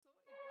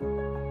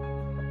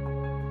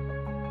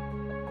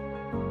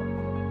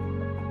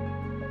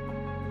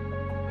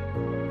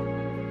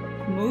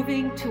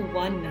moving to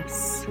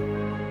oneness.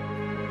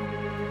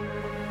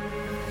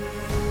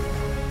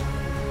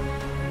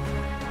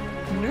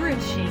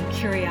 Nourishing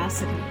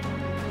curiosity.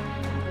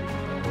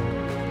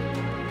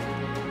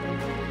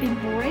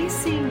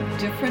 Embracing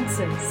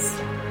differences.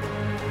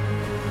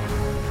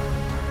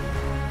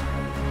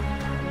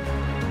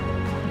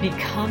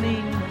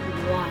 Becoming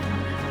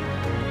one.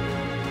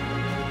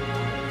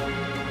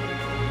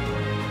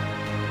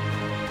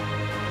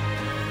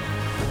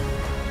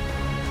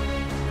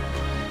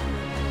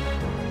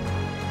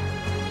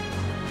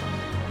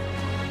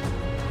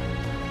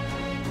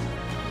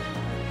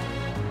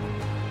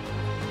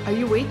 Are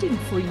you waiting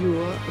for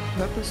your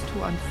purpose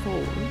to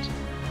unfold?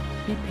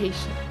 Be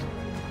patient.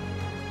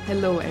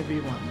 Hello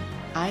everyone,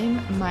 I'm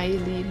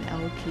Mylene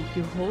Elke,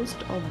 your host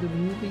of the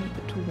Moving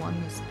to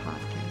Oneness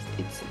podcast.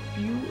 It's a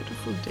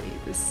beautiful day,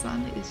 the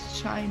sun is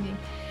shining,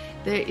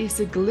 there is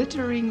a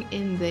glittering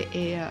in the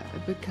air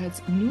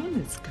because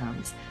newness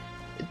comes.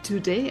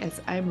 Today,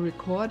 as I'm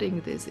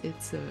recording this,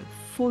 it's a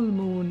full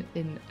moon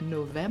in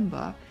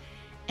November.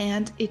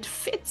 And it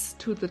fits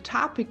to the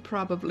topic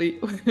probably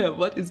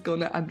what is going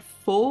to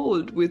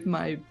unfold with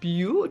my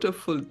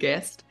beautiful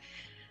guest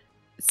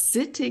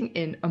sitting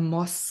in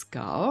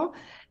Moscow,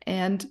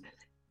 and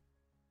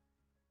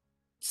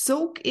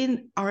soak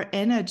in our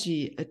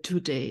energy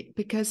today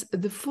because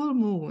the full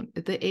moon,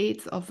 the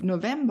 8th of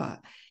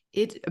November,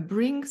 it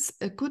brings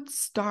a good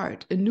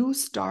start, a new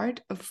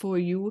start for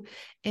you,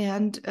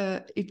 and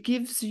it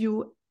gives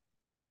you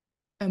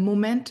a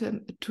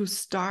momentum to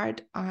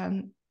start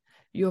on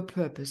your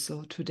purpose.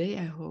 So today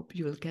I hope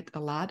you'll get a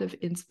lot of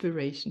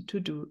inspiration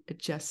to do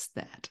just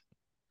that.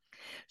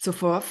 So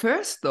for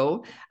first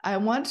though, I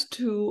want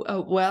to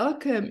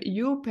welcome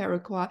you,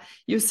 Paraquat.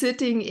 You're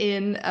sitting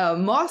in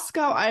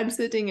Moscow, I'm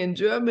sitting in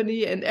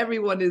Germany, and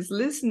everyone is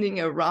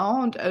listening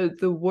around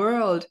the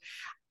world.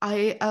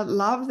 I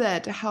love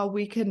that, how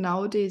we can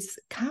nowadays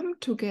come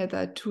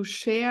together to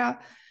share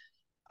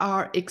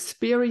our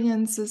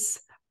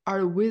experiences,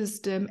 our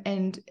wisdom,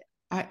 and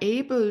are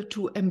able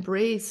to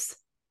embrace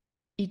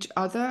each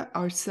other,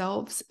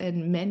 ourselves,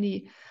 and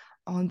many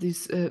on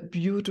this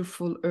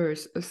beautiful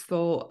earth.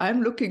 So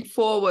I'm looking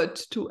forward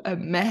to a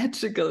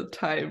magical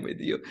time with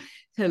you.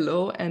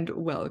 Hello and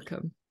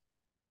welcome.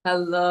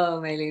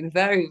 Hello, Mylene.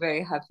 Very,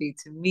 very happy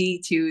to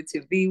meet you,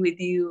 to be with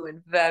you,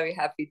 and very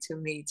happy to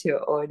meet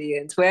your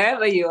audience,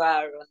 wherever you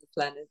are on the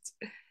planet.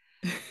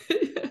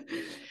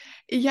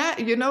 Yeah,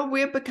 you know,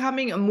 we're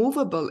becoming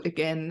movable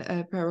again,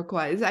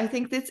 Paraquat. I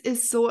think this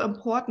is so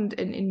important,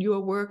 and in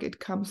your work it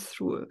comes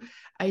through.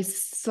 I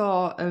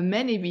saw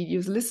many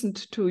videos,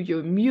 listened to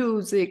your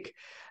music,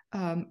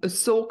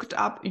 soaked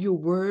up your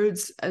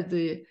words,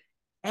 the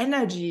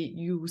energy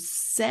you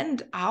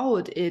send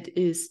out, it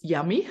is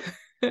yummy.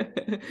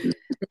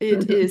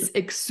 It is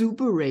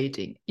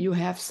exuberating. You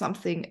have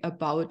something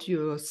about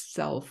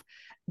yourself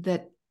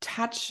that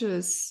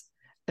touches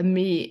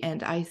me,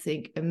 and I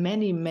think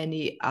many,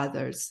 many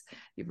others,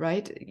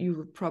 right?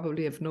 You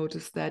probably have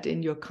noticed that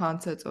in your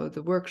concerts or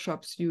the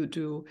workshops you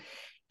do.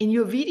 In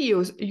your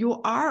videos, you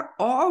are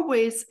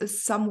always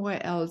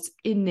somewhere else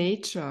in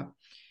nature,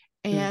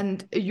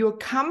 and you're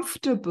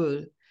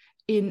comfortable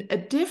in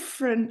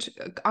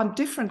on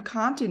different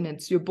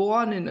continents. You're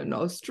born in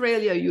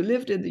Australia, you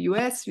lived in the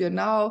US, you're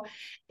now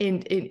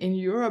in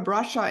Europe,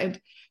 Russia,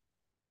 and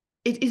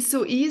it is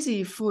so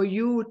easy for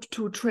you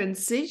to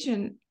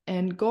transition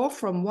and go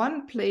from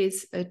one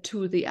place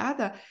to the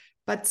other,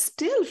 but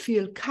still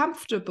feel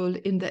comfortable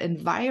in the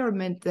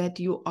environment that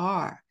you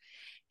are.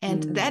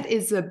 And that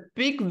is a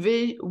big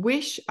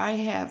wish I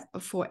have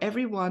for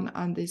everyone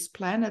on this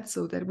planet,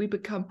 so that we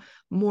become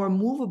more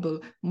movable,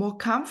 more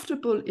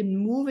comfortable in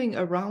moving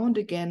around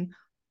again,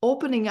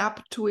 opening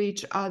up to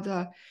each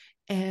other,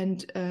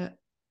 and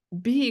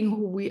being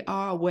who we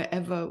are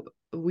wherever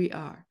we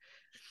are.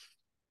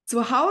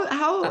 So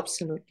how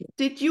Absolutely.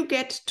 did you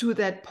get to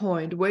that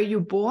point? Were you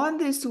born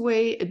this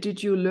way?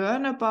 Did you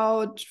learn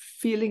about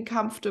feeling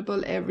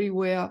comfortable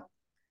everywhere?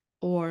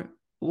 Or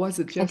was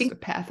it just a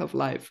path of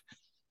life?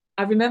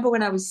 I remember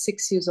when I was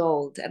 6 years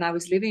old and I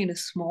was living in a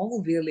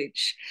small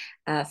village,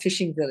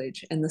 fishing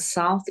village in the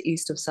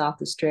southeast of South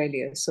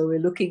Australia. So we're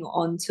looking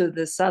onto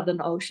the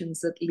southern oceans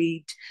that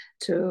lead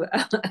to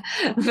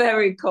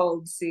very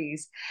cold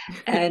seas.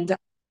 And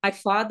my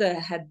father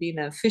had been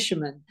a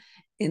fisherman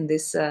in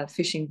this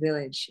fishing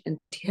village, and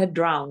he had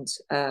drowned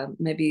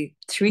maybe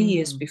 3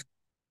 years before.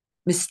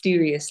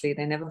 Mysteriously,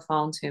 they never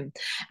found him.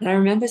 And I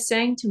remember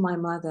saying to my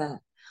mother,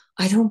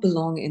 I don't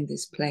belong in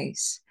this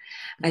place.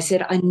 I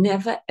said, I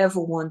never ever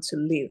want to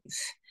live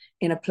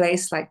in a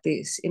place like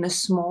this, in a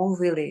small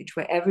village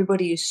where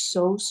everybody is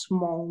so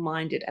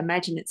small-minded.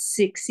 Imagine at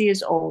 6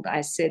 years old, I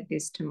said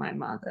this to my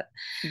mother.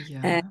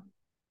 Yeah.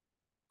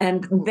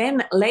 And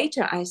then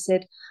later I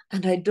said,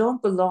 and I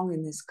don't belong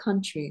in this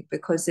country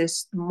because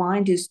this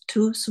mind is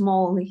too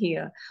small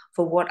here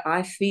for what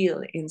I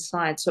feel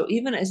inside. So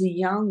even as a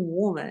young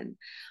woman,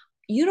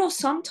 you know,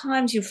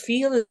 sometimes you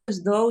feel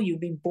as though you've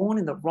been born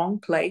in the wrong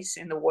place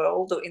in the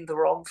world or in the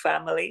wrong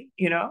family,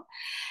 you know.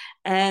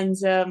 And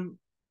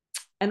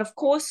of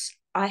course,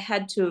 I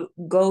had to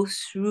go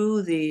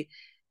through the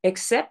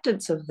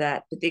acceptance of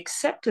that, but the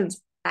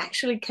acceptance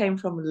actually came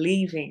from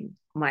leaving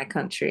my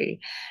country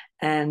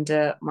and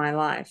my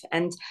life.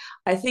 And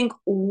I think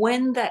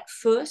when that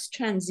first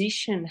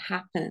transition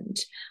happened,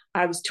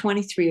 I was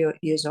 23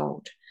 years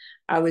old.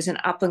 I was an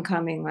up and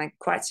coming, like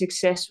quite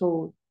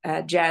successful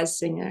jazz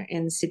singer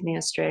in Sydney,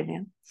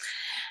 Australia.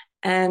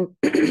 And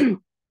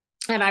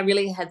and I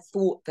really had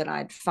thought that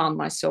I'd found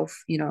myself,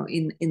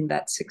 in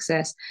that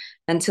success,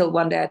 until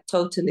one day I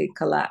totally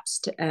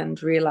collapsed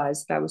and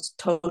realized that I was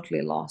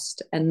totally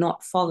lost and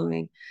not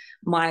following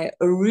my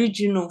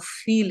original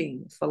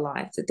feeling for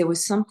life, that there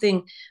was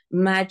something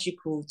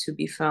magical to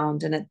be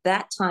found. And at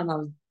that time, I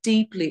was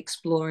deeply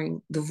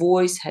exploring the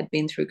voice, had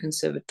been through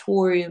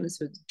conservatoriums,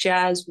 through the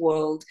jazz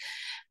world,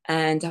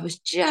 and I was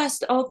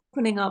just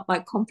opening up my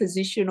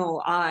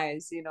compositional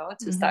eyes,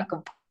 to start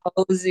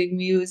composing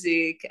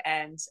music,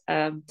 and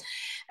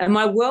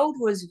my world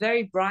was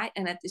very bright,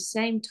 and at the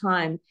same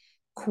time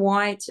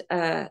quite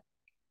an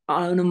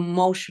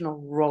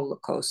emotional roller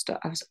coaster.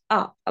 I was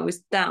up, I was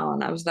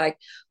down, I was like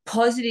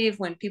positive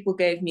when people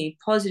gave me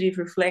positive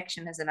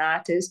reflection as an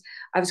artist.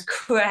 I was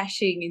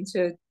crashing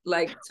into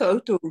like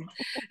total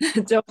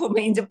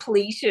dopamine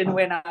depletion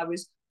when I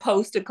was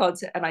post a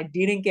concert and I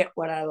didn't get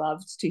what I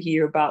loved to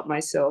hear about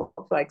myself,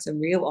 like some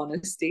real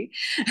honesty.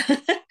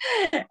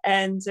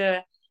 And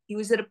it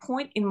was at a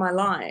point in my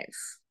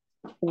life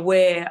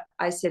where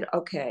I said,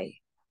 okay,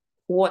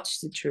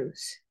 what's the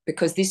truth?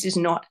 Because this is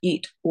not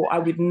it, or I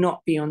would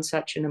not be on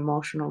such an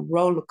emotional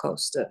roller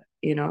coaster,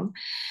 And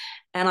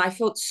I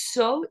felt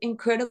so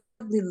incredibly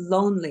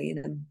lonely in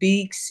a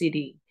big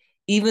city,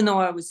 even though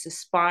I was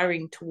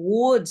aspiring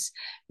towards,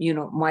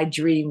 my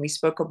dream. We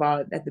spoke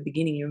about at the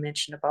beginning, you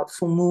mentioned about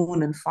full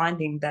moon and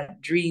finding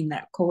that dream,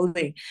 that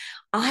calling.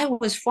 I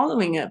was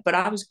following it, but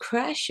I was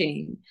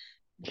crashing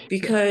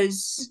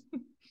because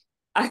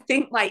I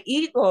think my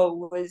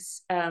ego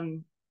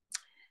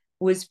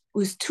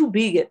was too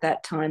big at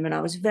that time, and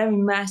I was very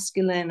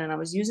masculine, and I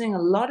was using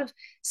a lot of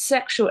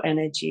sexual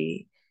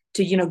energy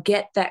to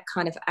get that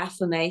kind of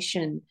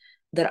affirmation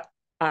that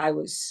I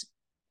was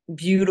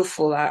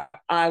beautiful,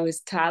 I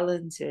was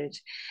talented,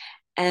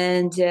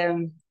 and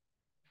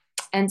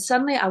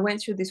suddenly I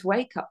went through this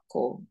wake-up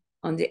call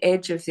on the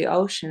edge of the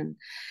ocean,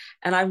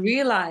 and I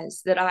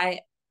realized that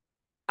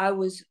I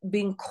was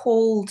being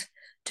called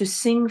to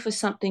sing for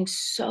something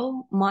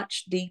so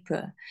much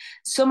deeper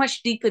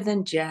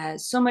than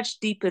jazz, so much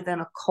deeper than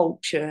a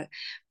culture,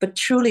 but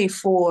truly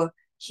for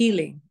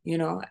healing,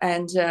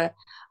 And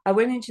I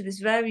went into this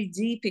very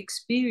deep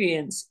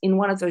experience in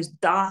one of those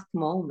dark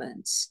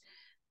moments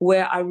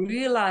where I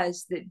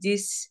realized that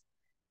this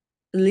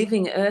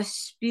living earth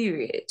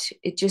spirit,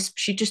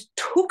 she just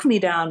took me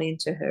down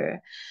into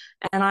her,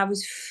 and I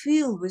was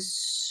filled with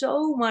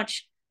so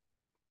much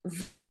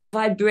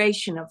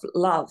vibration of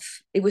love.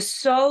 It was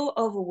so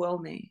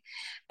overwhelming,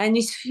 and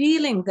this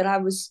feeling that I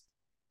was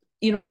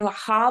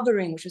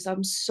harboring, which was,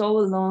 I'm so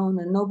alone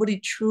and nobody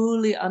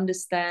truly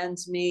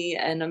understands me,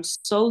 and I'm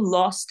so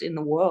lost in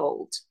the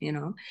world.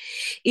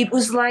 It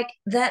was like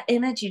that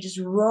energy just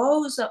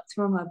rose up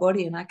through my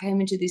body, and I came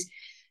into this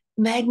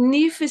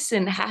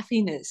magnificent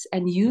happiness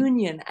and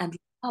union and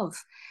love.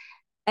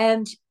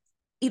 And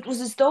it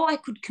was as though I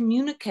could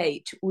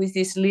communicate with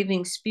this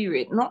living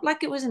spirit, not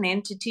like it was an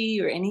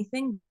entity or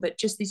anything, but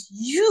just this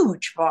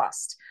huge,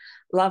 vast,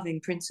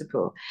 loving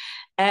principle.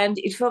 And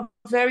it felt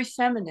very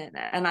feminine.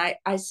 And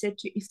I said,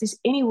 if there's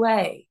any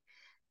way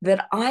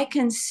that I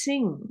can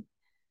sing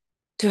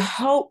to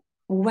help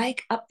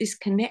wake up this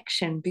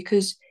connection,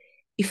 because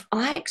if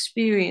I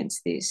experience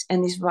this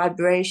and this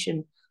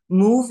vibration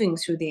moving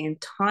through the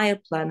entire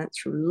planet,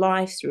 through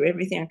life, through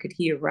everything I could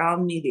hear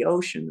around me, the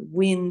ocean, the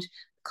wind,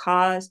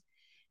 cars,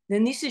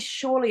 then this is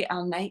surely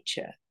our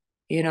nature,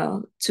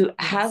 to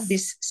have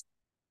this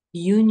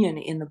union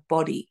in the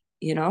body,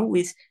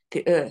 with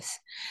the earth.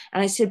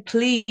 And I said,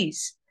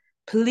 please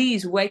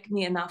wake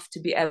me enough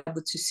to be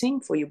able to sing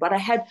for you. But I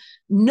had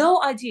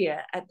no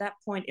idea at that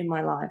point in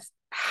my life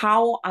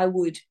how I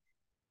would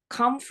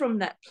come from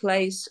that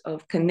place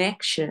of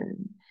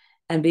connection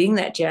and being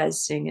that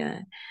jazz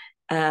singer.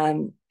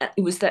 It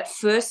was that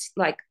first,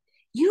 like,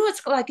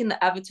 it's like in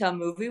the Avatar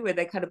movie where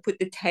they kind of put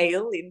the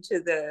tail into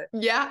the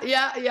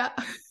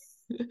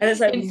and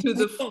it's like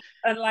into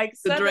and like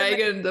the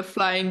dragon, the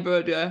flying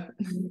bird,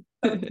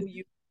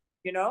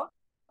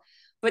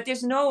 but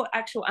there's no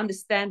actual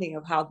understanding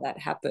of how that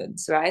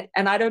happens, right?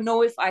 And I don't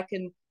know if I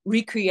can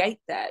recreate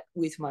that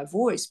with my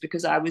voice,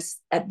 because I was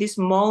at this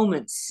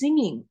moment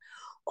singing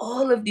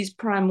all of these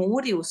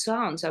primordial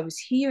sounds I was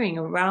hearing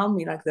around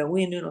me, like the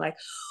wind, like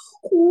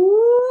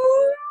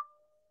ooh,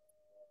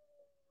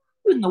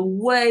 and the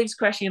waves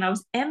crashing, and I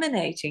was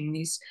emanating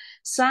these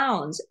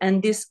sounds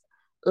and this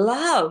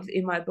love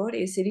in my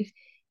body. I said,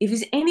 if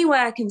there's any way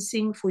I can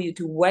sing for you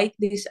to wake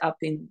this up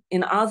in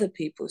other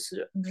people, so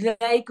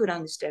they could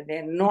understand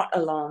they're not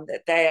alone,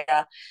 that they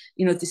are,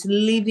 this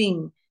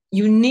living,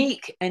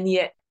 unique, and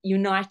yet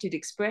united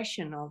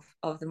expression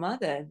of the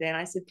mother, then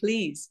I said,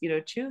 please,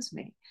 choose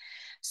me.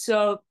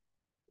 So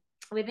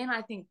within,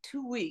 I think,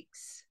 2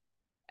 weeks,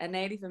 a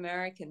Native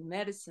American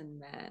medicine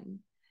man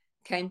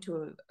came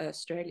to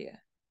Australia,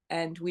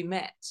 and we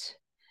met.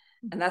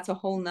 And that's a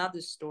whole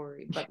nother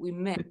story, but we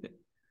met at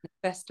the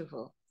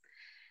festival.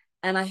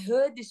 And I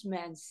heard this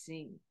man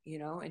sing, you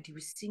know, and he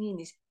was singing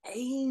this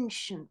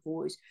ancient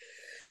voice.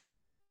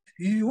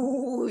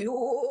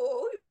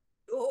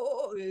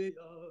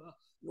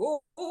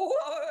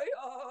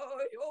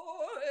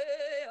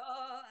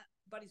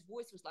 But his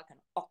voice was like an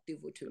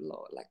octave or two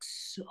low, like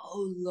so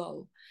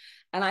low.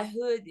 And I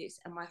heard this,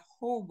 and my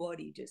whole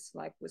body just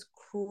like was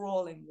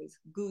crawling with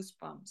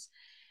goosebumps.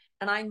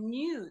 And I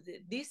knew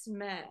that this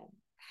man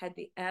had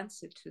the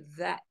answer to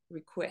that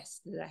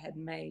request that I had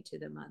made to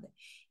the mother.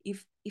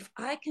 If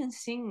I can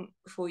sing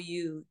for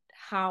you,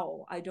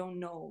 how? I don't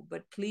know,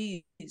 but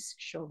please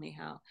show me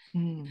how.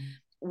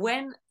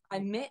 When I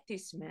met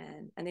this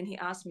man, and then he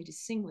asked me to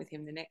sing with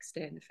him the next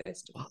day in the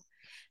festival,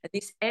 and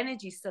this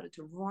energy started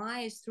to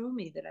rise through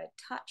me that I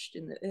touched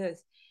in the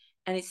earth,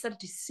 and it started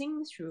to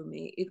sing through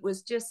me. It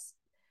was just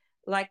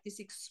like this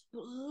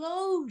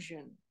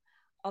explosion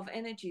of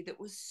energy that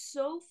was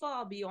so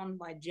far beyond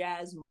my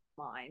jazz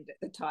mind at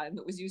the time,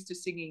 that was used to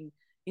singing,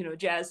 you know,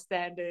 jazz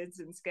standards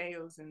and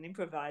scales and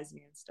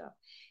improvising and stuff.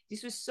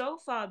 This was so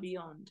far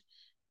beyond.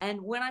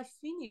 And when I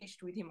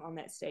finished with him on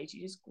that stage,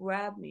 he just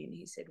grabbed me and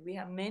he said, we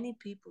have many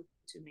people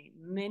to meet,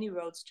 many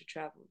roads to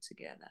travel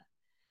together.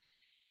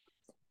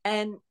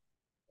 And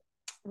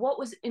what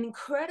was an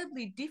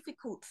incredibly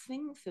difficult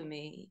thing for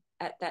me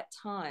at that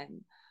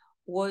time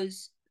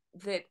was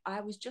that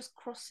I was just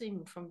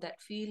crossing from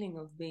that feeling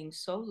of being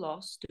so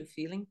lost to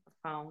feeling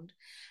profound.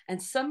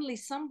 And suddenly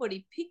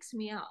somebody picks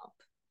me up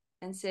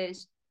and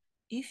says,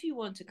 if you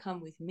want to come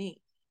with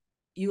me,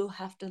 you'll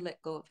have to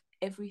let go of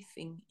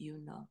everything you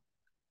know.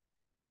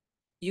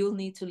 You'll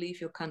need to leave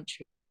your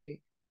country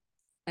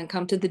and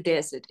come to the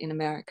desert in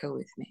America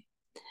with me.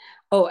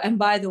 Oh, and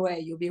by the way,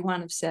 you'll be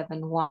one of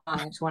 7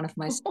 wives, one of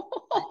my...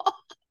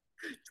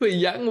 To a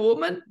young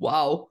woman?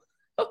 Wow.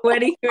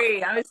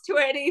 23. I was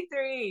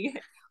 23.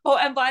 Oh,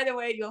 and by the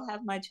way, you'll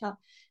have my child.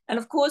 And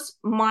of course,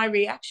 my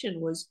reaction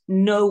was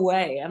no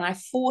way. And I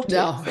fought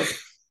it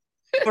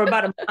for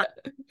about a month.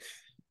 It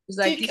was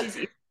like, this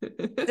is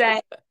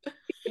insane.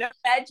 You know,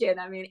 imagine,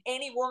 I mean,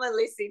 any woman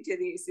listening to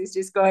this is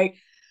just going,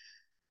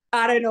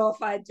 I don't know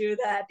if I do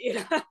that, you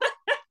know.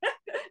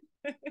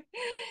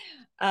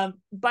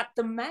 But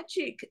the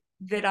magic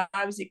that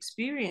I was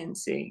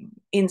experiencing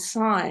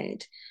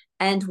inside,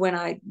 and when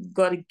I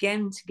got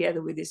again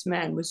together with this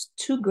man, was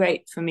too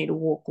great for me to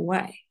walk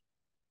away.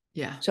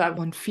 Yeah, so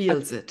one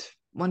feels it.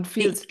 One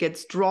feels,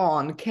 gets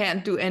drawn,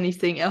 can't do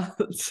anything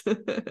else.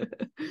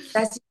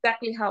 That's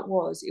exactly how it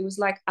was. It was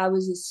like I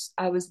was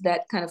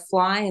that kind of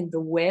fly in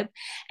the web,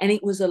 and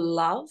it was a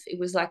love. It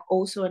was like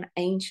also an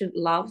ancient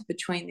love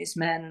between this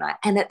man and I.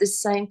 And at the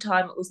same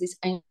time, it was this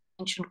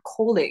ancient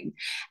calling,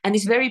 and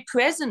this very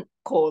present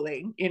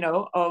calling, you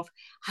know, of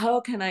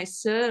how can I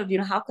serve? You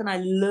know, how can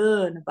I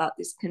learn about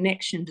this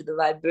connection to the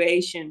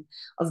vibration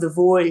of the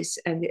voice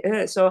and the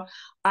earth? So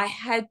I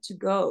had to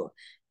go,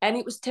 and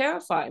it was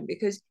terrifying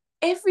because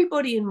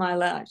everybody in my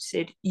life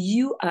said,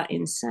 you are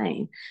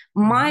insane.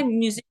 My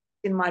musicians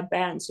in my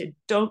band said,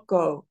 don't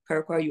go,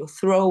 Paraquat, you'll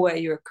throw away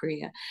your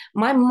career.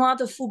 My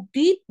mother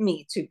forbid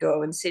me to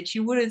go and said she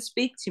wouldn't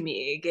speak to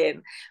me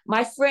again.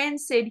 My friend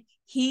said,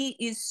 he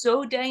is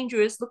so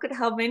dangerous. Look at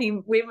how many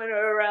women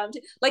are around.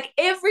 Like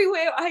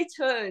everywhere I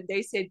turned,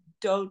 they said,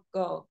 don't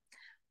go.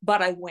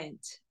 But I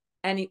went,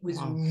 and it was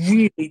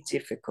really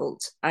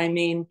difficult. I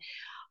mean,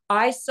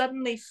 I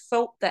suddenly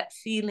felt that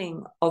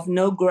feeling of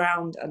no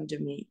ground under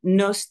me,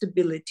 no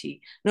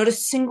stability. Not a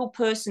single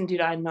person did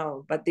I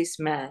know but this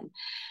man.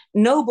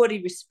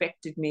 Nobody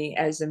respected me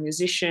as a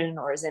musician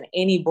or as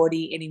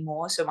anybody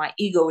anymore. So my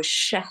ego was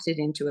shattered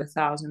into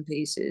 1,000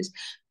 pieces.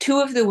 2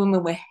 of the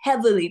women were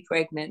heavily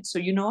pregnant. So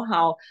you know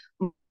how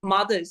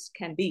mothers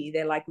can be.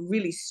 They're like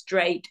really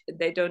straight.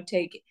 They don't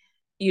take,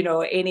 you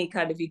know, any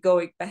kind of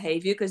egoic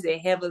behavior because they're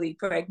heavily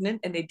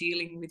pregnant and they're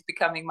dealing with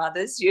becoming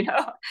mothers, you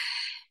know.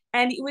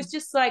 And it was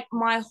just like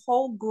my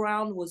whole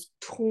ground was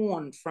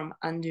torn from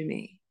under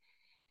me.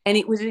 And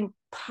it was a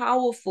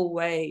powerful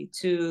way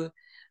to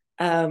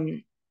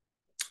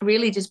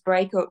really just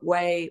break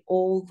away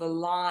all the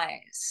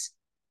lies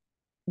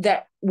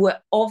that were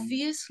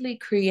obviously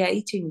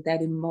creating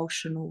that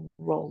emotional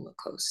roller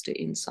coaster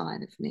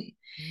inside of me.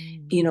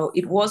 You know,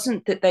 it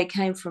wasn't that they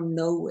came from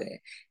nowhere.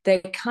 They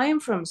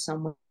came from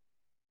somewhere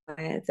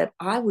that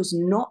I was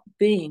not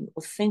being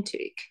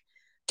authentic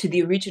to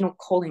the original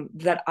calling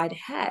that I'd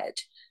had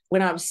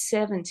when I was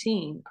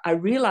 17. I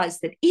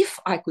realized that if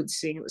I could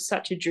sing, it was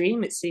such a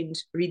dream. It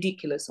seemed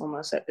ridiculous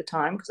almost at the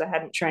time because I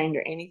hadn't trained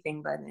or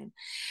anything by then.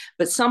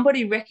 But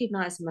somebody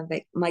recognized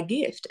my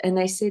gift, and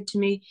they said to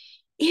me,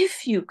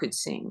 if you could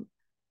sing,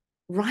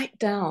 write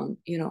down,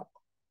 you know,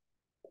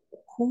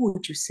 who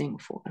would you sing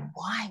for and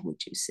why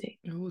would you sing?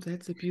 Oh,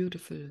 that's a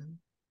beautiful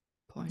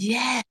point.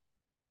 Yeah.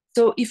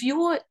 So if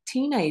your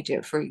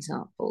teenager, for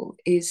example,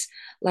 is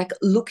like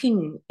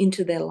looking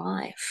into their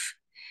life,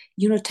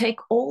 take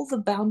all the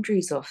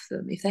boundaries off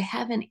them. If they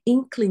have an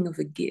inkling of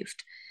a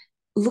gift,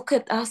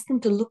 ask them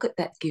to look at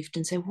that gift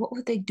and say, what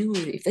would they do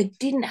with it if they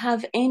didn't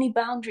have any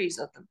boundaries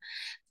of them?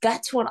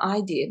 That's what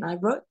I did. And I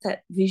wrote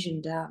that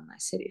vision down. I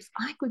said, if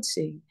I could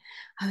sing,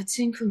 I would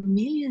sing for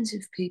millions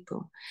of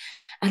people.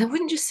 And I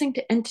wouldn't just sing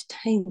to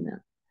entertain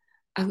them.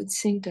 I would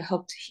sing to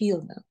help to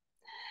heal them.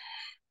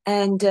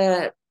 And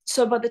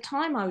so by the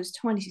time I was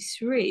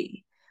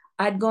 23,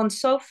 I'd gone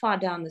so far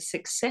down the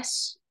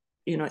success,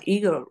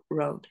 ego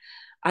road,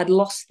 I'd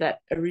lost that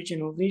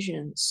original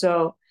vision.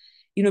 So,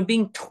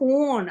 being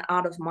torn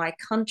out of my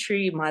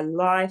country, my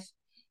life,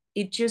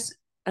 it just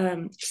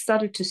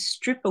started to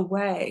strip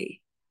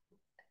away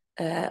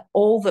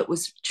all that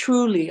was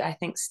truly, I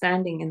think,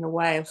 standing in the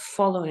way of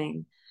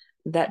following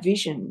that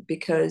vision,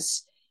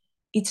 because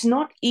it's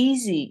not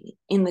easy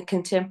in the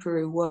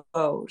contemporary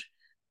world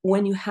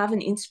when you have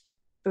an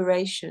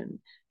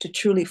inspiration to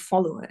truly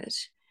follow it.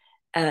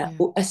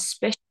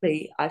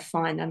 Especially, I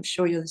find, I'm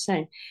sure you're the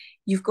same,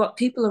 you've got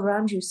people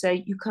around you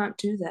say, you can't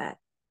do that.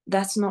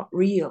 That's not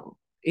real,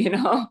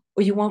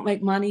 or you won't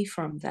make money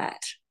from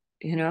that,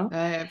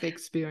 I have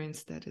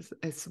experienced that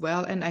as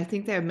well. And I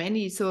think there are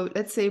many. So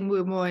let's say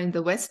we're more in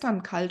the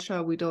Western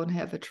culture, we don't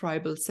have a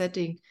tribal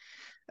setting.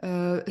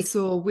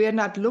 So we're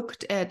not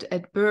looked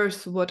at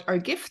birth what our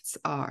gifts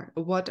are,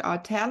 what our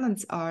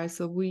talents are.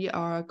 So we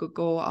are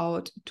go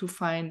out to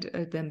find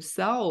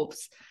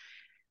themselves.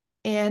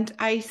 And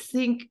I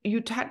think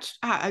you touched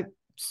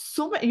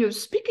so many, you're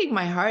speaking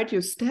my heart,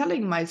 you're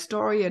telling my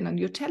story, and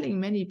you're telling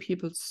many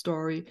people's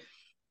story.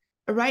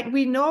 Right,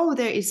 we know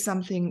there is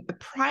something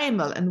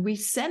primal and we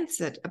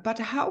sense it, but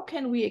how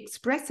can we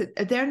express it?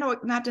 There are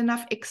not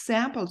enough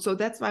examples. So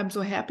that's why I'm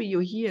so happy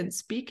you're here and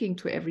speaking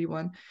to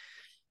everyone,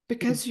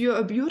 because you're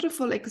a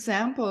beautiful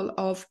example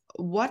of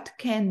what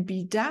can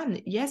be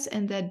done. Yes,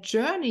 and that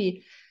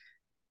journey,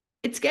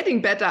 it's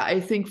getting better, I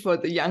think, for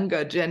the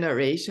younger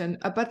generation.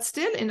 But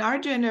still, in our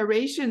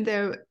generation,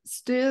 there are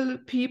still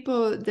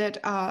people that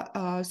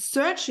are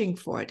searching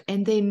for it,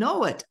 and they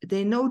know it.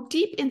 They know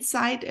deep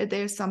inside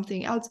there's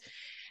something else.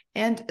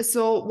 And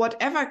so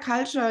whatever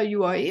culture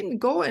you are in,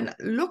 go and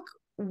look,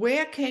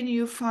 where can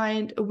you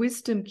find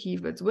wisdom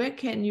keywords? Where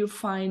can you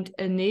find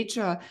a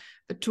nature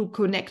to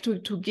connect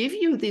to give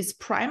you these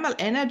primal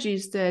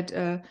energies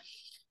that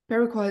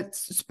Paraquat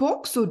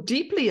spoke so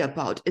deeply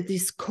about,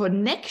 this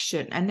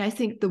connection. And I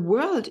think the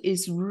world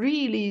is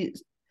really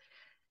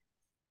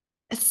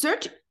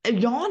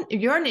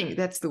yearning,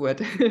 that's the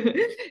word,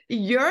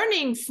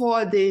 yearning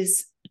for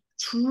this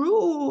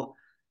true,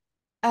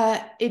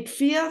 it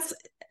feels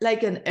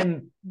like an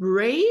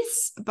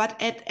embrace, but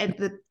at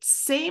the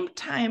same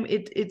time,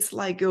 it's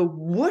like a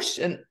whoosh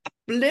and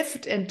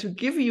uplift and to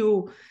give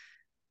you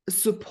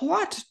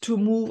support to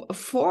move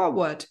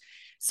forward.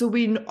 So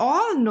we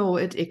all know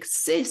it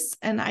exists.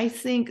 And I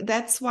think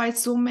that's why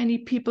so many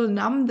people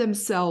numb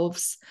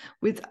themselves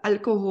with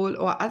alcohol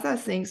or other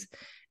things,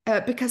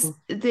 because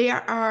they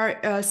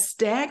are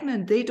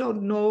stagnant. They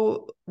don't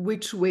know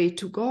which way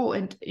to go.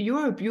 And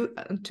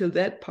until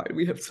that part,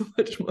 we have so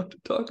much more to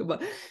talk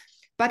about.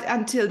 But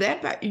until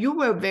that part, you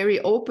were very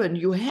open.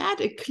 You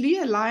had a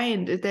clear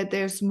line that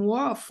there's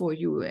more for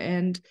you.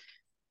 And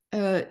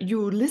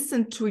you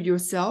listened to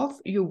yourself.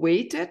 You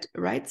waited,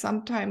 right?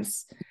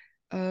 Sometimes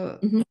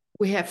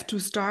we have to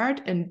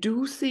start and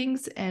do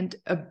things and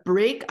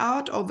break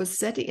out of a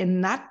setting and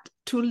not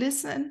to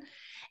listen.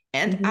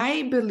 And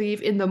I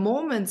believe in the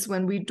moments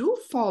when we do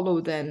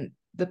follow then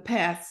the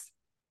path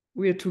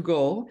we're to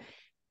go,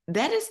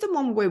 that is the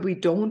moment where we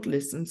don't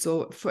listen.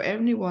 So for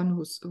everyone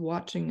who's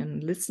watching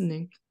and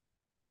listening,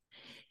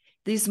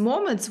 these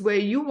moments where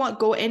you want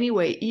go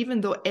anyway,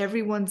 even though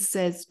everyone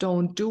says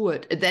don't do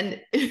it, then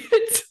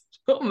it's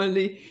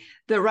normally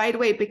the right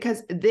way,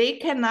 because they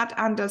cannot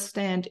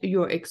understand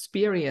your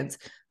experience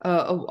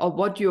of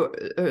what you're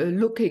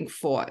looking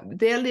for.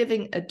 They're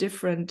living a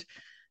different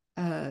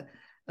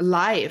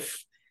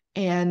life.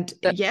 And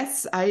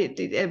yes,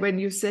 when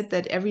you said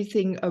that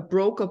everything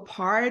broke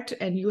apart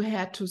and you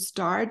had to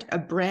start a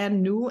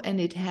brand new,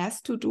 and it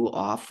has to do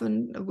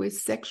often with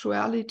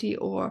sexuality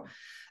or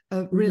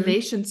a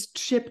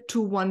relationship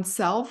to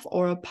oneself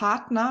or a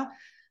partner,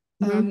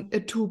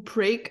 to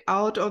break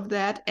out of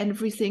that,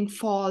 everything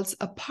falls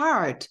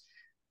apart.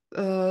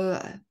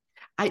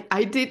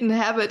 I didn't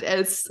have it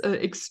as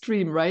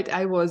extreme, right?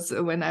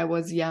 When I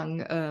was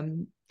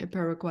young in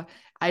Paraguay,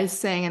 I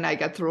sang and I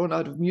got thrown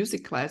out of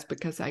music class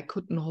because I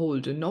couldn't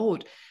hold a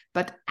note.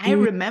 But I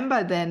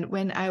remember then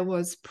when I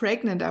was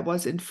pregnant, I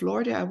was in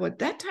Florida.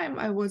 That time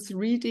I was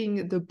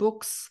reading the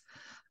books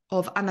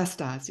of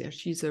Anastasia.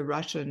 She's a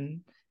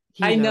Russian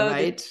healer,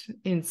 right?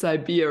 In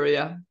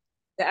Siberia.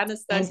 The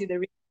Anastasia,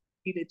 the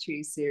Reader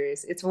Tree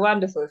series. It's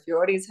wonderful. If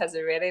your audience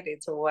hasn't read it,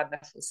 it's a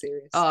wonderful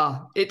series.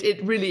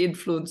 It really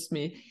influenced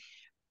me.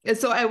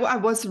 So I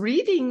was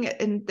reading,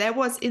 and there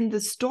was in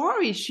the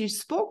story, she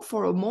spoke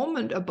for a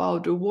moment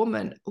about a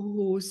woman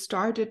who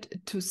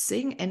started to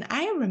sing. And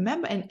I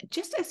remember, and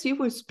just as you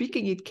were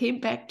speaking, it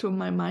came back to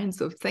my mind.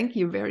 So thank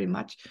you very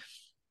much.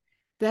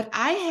 That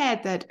I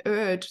had that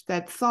urge,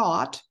 that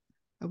thought,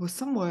 I was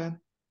somewhere,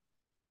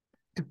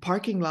 a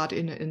parking lot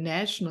in a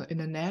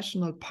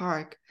national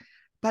park.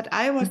 But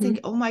I was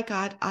thinking, oh my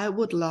God, I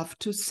would love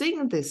to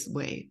sing this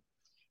way.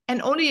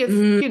 And only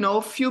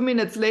a few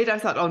minutes later, I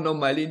thought, oh no,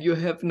 Mylene, you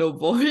have no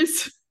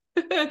voice.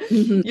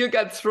 You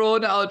got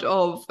thrown out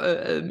of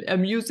a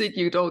music.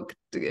 You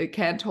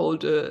can't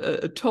hold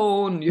a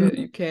tone.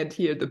 You can't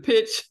hear the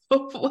pitch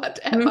of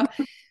whatever.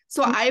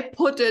 So I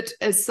put it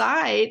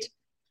aside.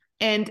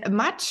 And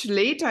much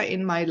later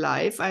in my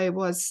life, I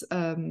was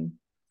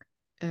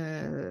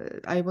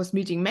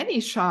meeting many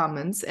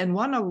shamans, and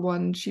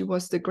one, she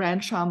was the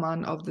grand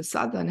shaman of the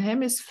Southern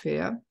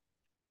Hemisphere,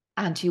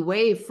 Auntie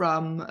Wei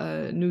from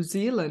New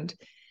Zealand.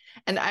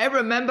 And I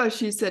remember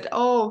she said,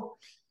 oh,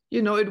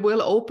 it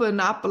will open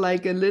up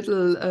like a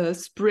little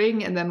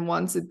spring, and then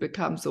once it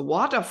becomes a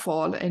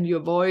waterfall and your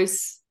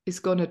voice is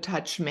going to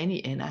touch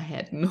many. And I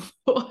had no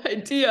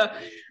idea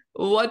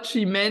what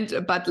she meant,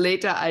 but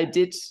later I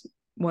did.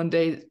 One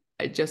day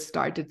I just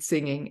started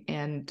singing,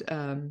 and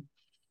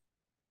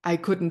I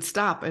couldn't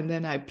stop. And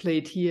then I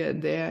played here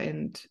and there,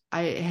 and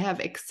I have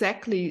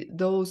exactly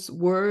those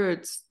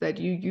words that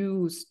you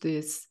use,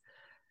 this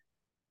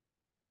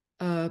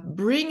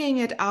bringing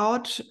it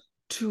out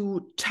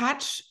to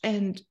touch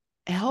and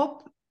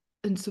help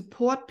and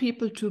support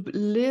people to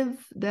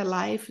live their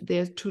life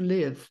there to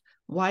live,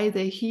 why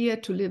they're here,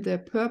 to live their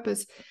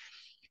purpose,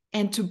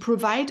 and to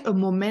provide a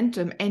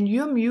momentum. And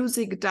your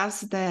music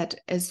does that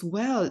as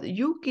well.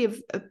 You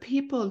give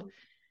people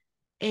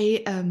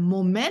a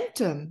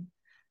momentum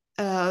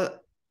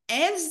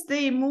as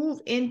they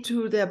move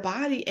into their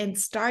body and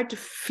start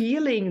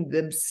feeling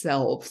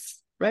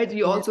themselves, right?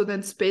 You also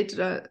then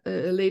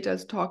later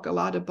talk a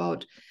lot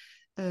about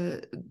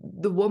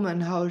the woman,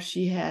 how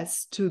she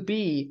has to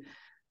be,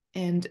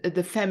 and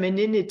the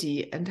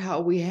femininity, and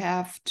how we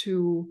have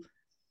to,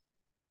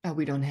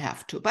 we don't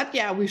have to, but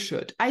yeah, we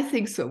should. I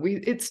think so.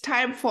 It's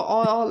time for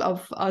all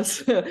of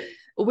us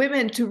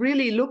women to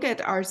really look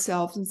at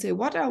ourselves and say,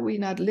 what are we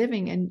not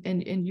living?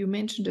 And you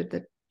mentioned it,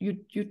 that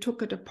you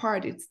took it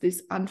apart. It's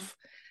this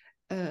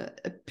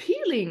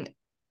appealing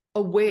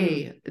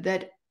away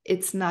that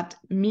it's not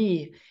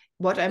me.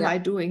 What am I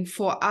doing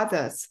for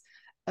others?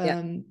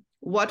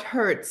 What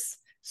hurts?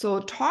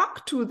 So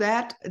talk to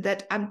that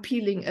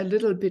unpeeling a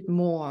little bit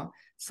more,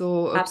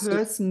 so a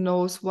person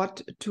knows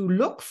what to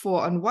look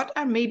for and what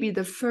are maybe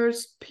the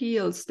first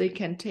peels they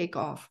can take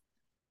off.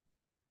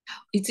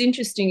 It's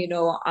interesting,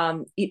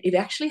 it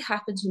actually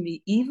happened to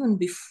me even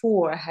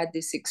before I had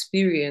this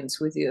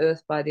experience with the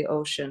Earth by the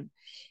Ocean.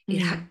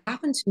 It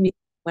happened to me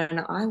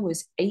when I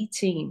was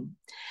 18.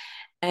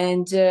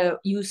 And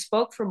you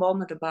spoke for a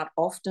moment about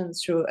often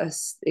through an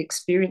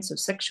experience of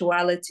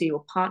sexuality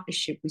or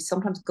partnership, we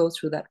sometimes go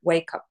through that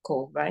wake-up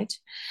call, right?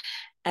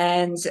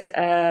 And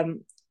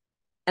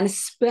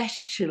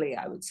especially,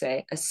 I would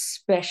say,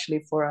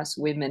 especially for us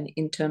women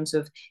in terms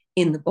of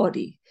in the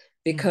body,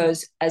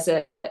 because as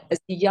a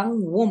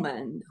young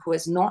woman who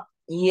has not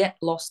yet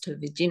lost her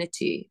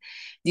virginity,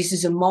 this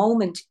is a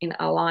moment in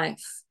our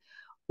life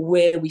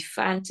where we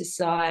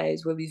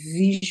fantasize, where we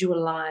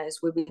visualize,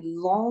 where we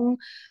long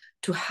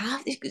to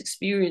have this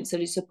experience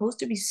that is supposed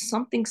to be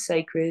something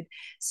sacred,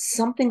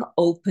 something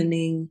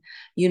opening,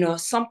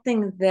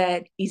 something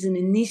that is an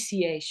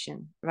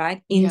initiation,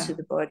 right, into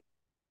the body.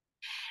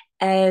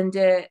 And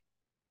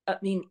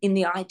in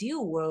the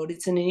ideal world,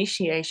 it's an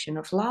initiation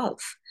of love.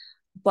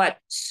 But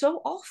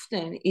so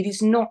often it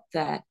is not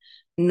that,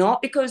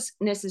 not because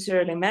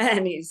necessarily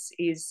man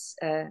is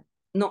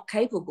not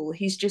capable.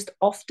 He's just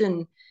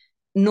often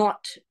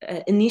not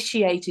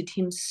initiated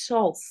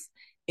himself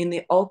in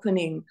the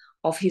opening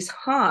of his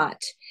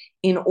heart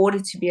in order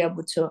to be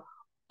able to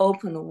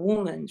open a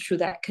woman through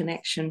that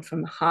connection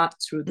from the heart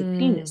through the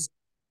penis,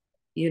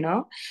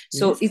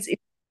 So it's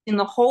in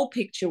the whole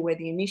picture where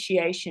the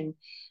initiation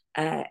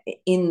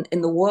in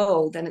the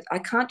world, and I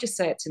can't just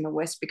say it's in the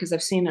West because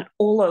I've seen it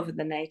all over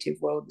the native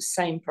world, the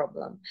same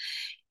problem,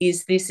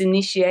 is this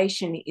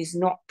initiation is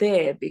not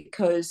there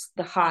because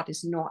the heart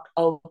is not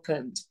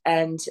opened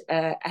and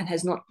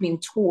has not been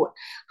taught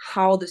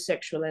how the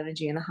sexual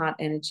energy and the heart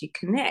energy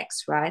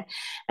connects, right?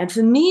 And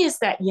for me as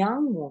that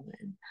young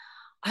woman,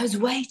 I was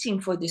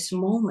waiting for this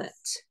moment,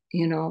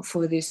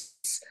 for this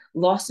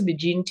loss of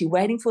virginity,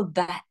 waiting for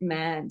that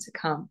man to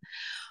come.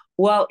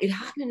 Well, it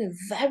happened in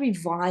a very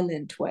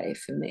violent way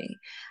for me.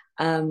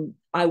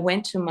 I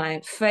went to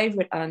my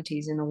favorite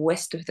aunties in the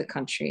west of the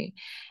country,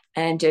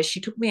 and she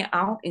took me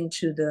out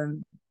into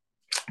the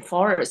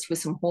forest with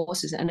some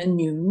horses and a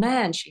new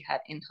man she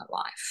had in her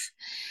life.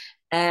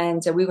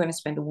 And we were going to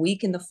spend a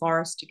week in the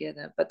forest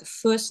together. But the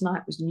first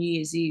night was New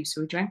Year's Eve,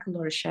 so we drank a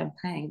lot of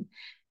champagne.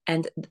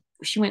 And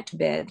she went to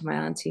bed, my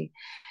auntie.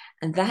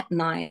 And that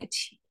night,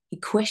 he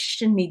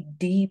questioned me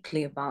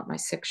deeply about my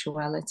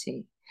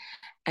sexuality.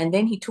 And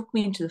then he took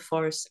me into the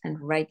forest and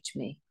raped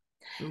me.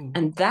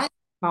 And that's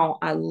how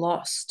I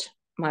lost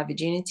my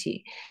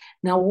virginity.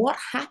 Now, what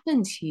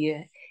happened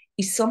here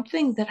is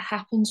something that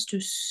happens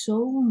to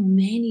so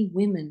many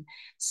women,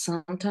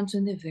 sometimes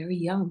when they're very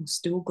young,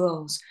 still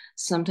girls,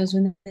 sometimes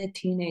when they're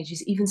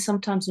teenagers, even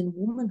sometimes in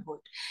womanhood.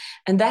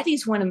 And that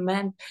is when a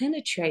man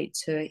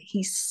penetrates her,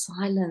 he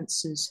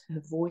silences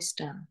her voice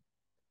down.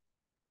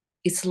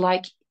 It's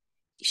like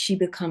she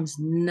becomes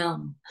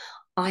numb,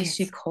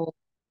 icy cold,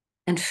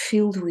 and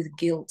filled with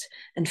guilt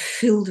and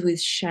filled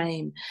with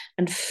shame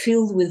and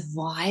filled with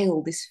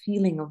this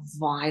feeling of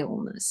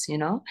vileness, you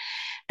know?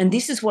 And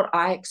this is what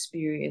I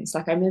experienced.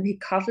 Like, I remember he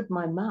covered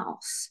my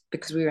mouth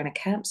because we were in a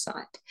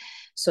campsite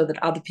so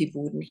that other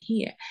people wouldn't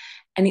hear.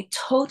 And it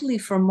totally,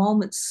 for a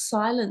moment,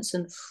 silenced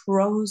and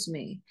froze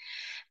me.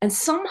 And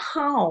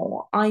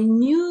somehow I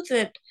knew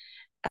that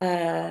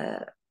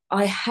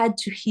I had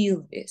to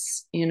heal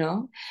this, you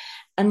know?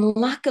 And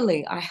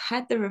luckily, I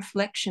had the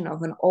reflection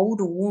of an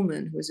older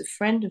woman who was a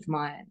friend of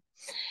mine.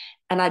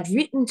 And I'd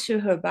written to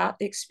her about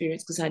the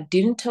experience because I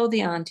didn't tell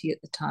the auntie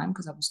at the time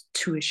because I was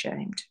too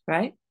ashamed,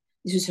 right?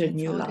 This was her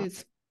new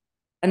love.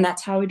 And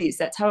that's how it is.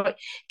 That's how it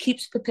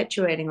keeps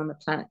perpetuating on the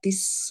planet,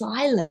 this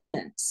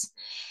silence.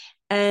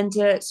 And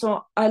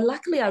so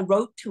luckily I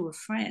wrote to a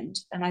friend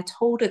and I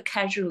told her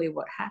casually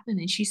what happened.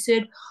 And she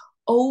said,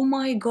 oh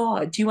my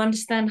God, do you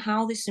understand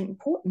how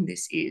important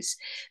this is?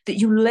 That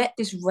you let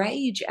this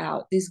rage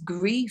out, this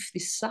grief,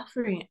 this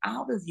suffering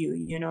out of you,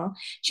 you know?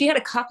 She had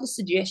a couple of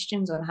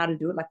suggestions on how to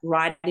do it, like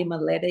write him a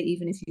letter,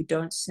 even if you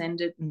don't send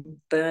it, and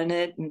burn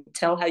it and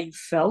tell how you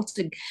felt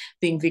and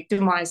being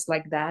victimized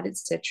like that,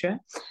 etc.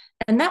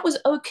 And that was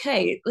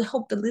okay. It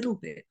helped a little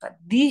bit, but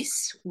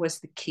this was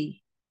the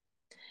key.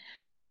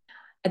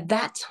 At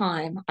that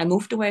time, I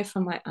moved away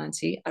from my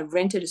auntie. I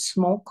rented a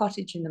small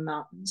cottage in the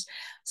mountains.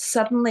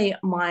 Suddenly,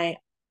 my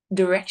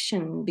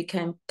direction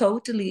became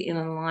totally in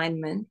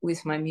alignment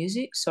with my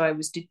music. So I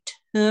was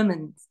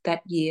determined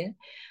that year.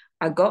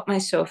 I got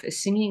myself a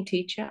singing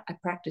teacher. I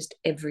practiced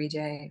every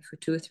day for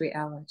 2 or 3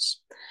 hours.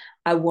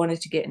 I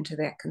wanted to get into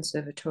that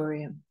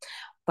conservatorium.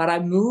 But I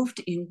moved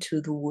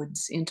into the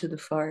woods, into the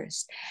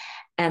forest.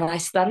 And I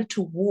started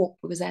to walk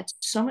because I had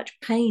so much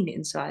pain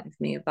inside of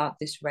me about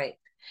this rape.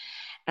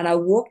 And I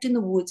walked in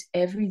the woods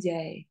every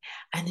day.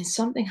 And then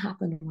something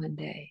happened one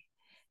day.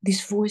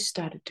 This voice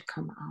started to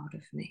come out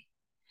of me.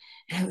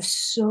 And it was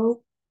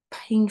so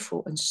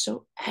painful and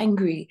so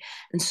angry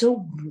and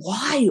so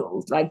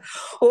wild. Like,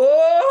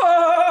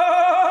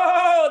 oh,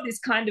 these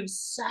kind of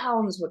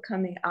sounds were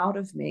coming out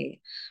of me.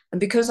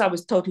 And because I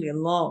was totally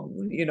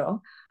alone, you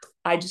know,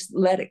 I just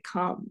let it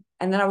come.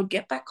 And then I would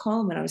get back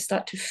home and I would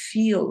start to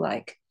feel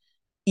like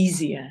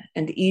easier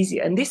and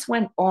easier. And this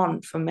went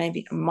on for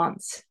maybe a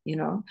month, you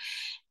know.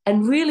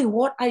 And really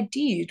what I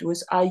did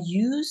was I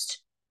used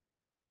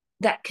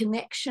that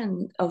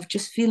connection of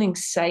just feeling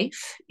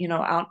safe, you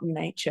know, out in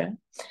nature,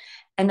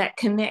 and that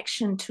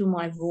connection to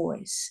my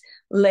voice,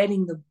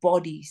 letting the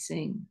body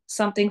sing,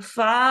 something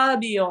far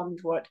beyond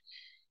what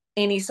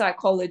any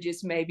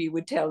psychologist maybe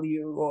would tell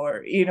you,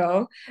 or, you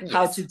know,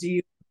 how to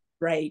deal with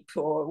rape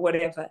or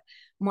whatever.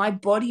 My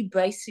body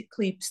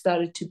basically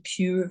started to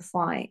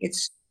purify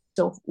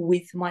itself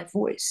with my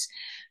voice.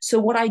 So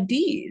what I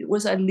did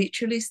was I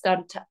literally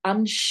started to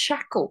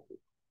unshackle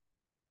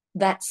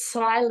that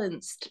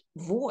silenced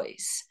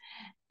voice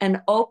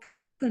and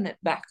open it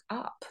back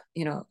up,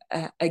 you know,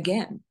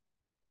 again.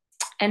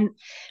 And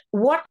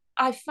what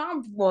I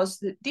found was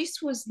that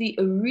this was the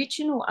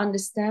original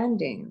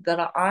understanding that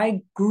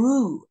I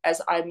grew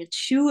as I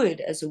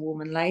matured as a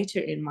woman later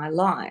in my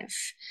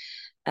life.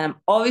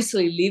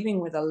 Obviously, living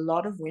with a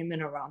lot of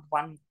women around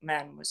one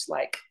man was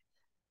like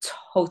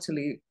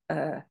totally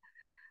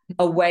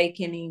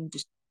awakening,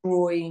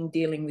 destroying,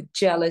 dealing with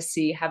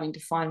jealousy, having to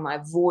find my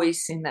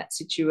voice in that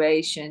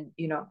situation,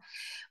 you know.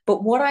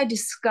 But what I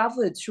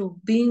discovered through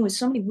being with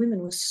so many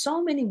women was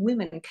so many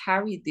women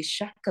carried this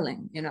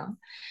shackling, you know.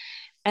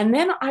 And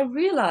then I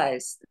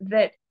realized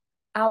that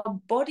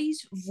our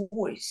body's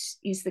voice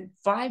is the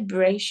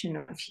vibration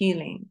of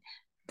healing,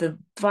 the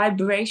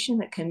vibration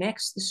that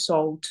connects the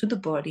soul to the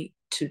body,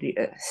 to the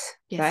earth,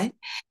 right?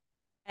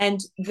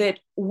 And that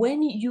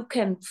when you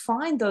can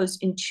find those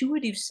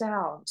intuitive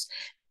sounds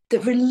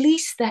that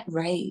release that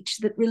rage,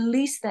 that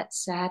release that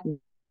sadness,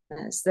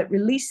 that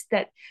release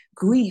that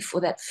grief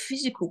or that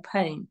physical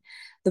pain,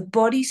 the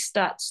body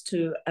starts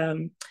to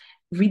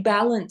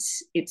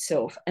rebalance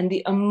itself and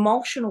the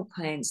emotional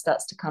pain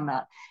starts to come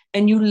out.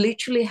 And you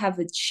literally have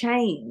a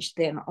change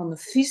then on the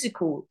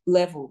physical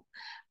level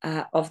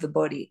of the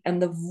body.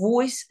 And the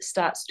voice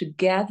starts to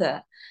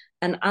gather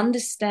an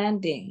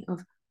understanding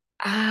of,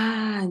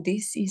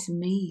 this is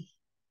me.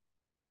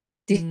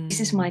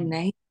 This is my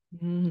name,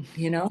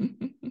 you know?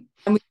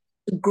 And we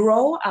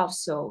grow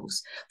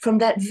ourselves from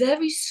that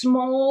very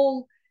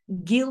small,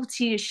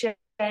 guilty,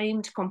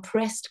 ashamed,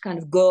 compressed kind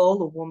of girl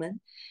or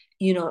woman,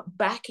 you know,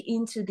 back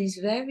into this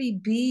very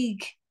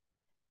big,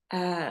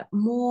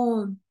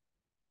 more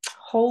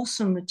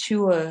wholesome,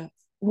 mature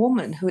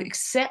woman who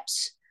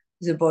accepts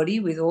the body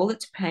with all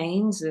its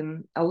pains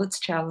and all its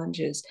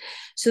challenges.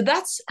 So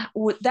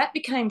that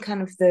became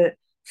kind of the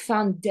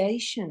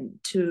foundation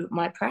to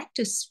my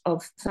practice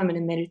of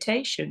feminine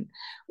meditation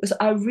was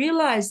I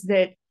realized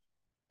that,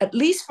 at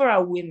least for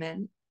our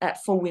women,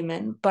 for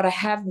women, but I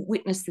have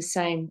witnessed the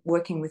same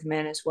working with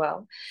men as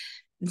well,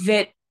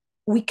 that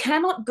we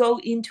cannot go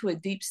into a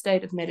deep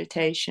state of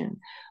meditation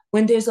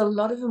when there's a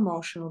lot of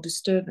emotional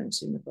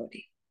disturbance in the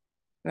body,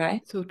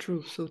 right? So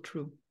true, so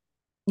true.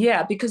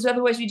 Yeah, because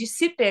otherwise you just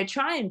sit there,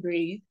 try and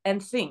breathe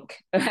and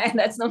think, and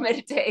that's not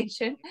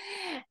meditation.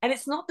 And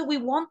it's not that we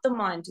want the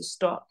mind to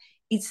stop,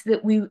 it's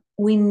that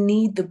we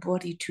need the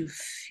body to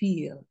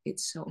feel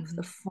itself,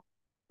 the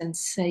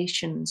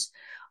sensations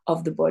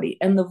of the body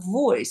and the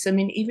voice. I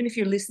mean, even if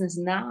your listeners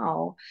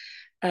now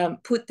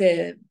put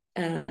their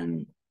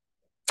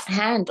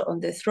hand on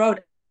their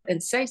throat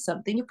and say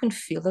something, you can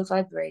feel the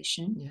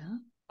vibration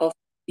of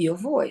your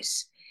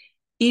voice.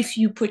 If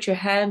you put your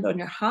hand on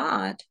your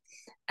heart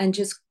and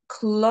just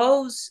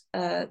close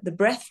the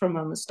breath for a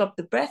moment, stop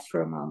the breath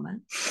for a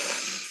moment,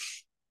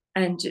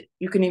 and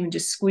you can even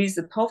just squeeze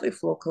the pelvic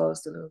floor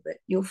closed a little bit,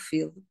 you'll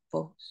feel the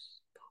pulse.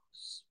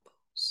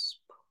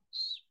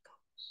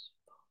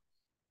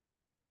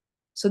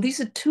 So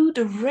these are two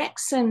direct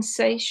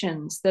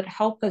sensations that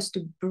help us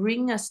to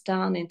bring us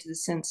down into the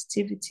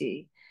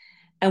sensitivity.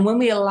 And when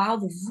we allow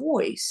the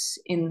voice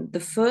in the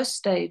first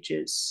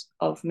stages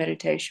of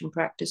meditation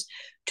practice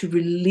to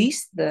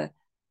release the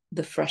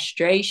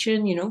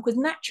frustration, you know, because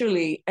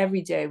naturally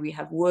every day we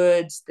have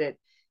words that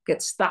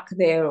get stuck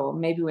there, or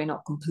maybe we're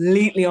not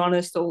completely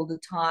honest all the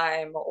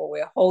time, or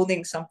we're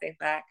holding something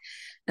back.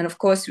 And of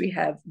course we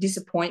have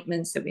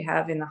disappointments that we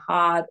have in the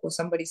heart, or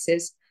somebody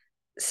says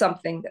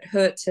something that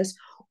hurts us,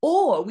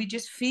 or we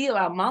just feel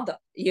our mother,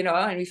 you know,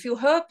 and we feel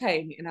her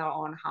pain in our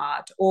own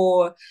heart,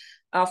 or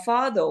our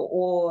father,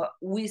 or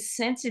we're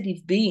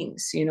sensitive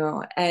beings, you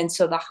know. And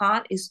so the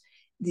heart is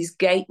this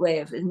gateway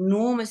of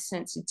enormous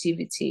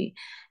sensitivity,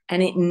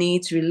 and it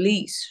needs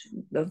release,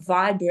 the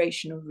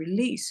vibration of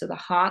release. So the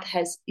heart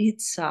has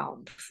its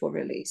sound for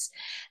release.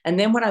 And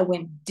then when I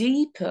went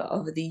deeper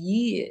over the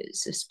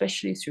years,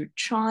 especially through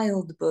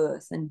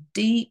childbirth and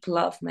deep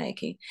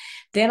lovemaking,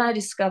 then I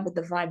discovered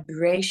the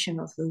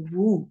vibration of the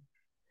womb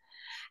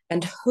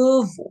and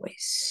her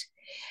voice.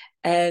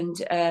 And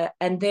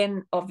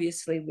then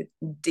obviously with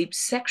deep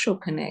sexual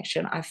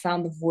connection, I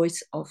found the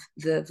voice of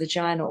the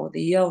vagina or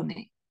the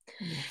yoni.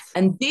 Yes.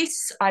 And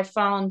this, I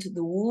found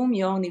the womb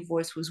yoni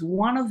voice was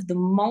one of the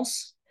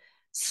most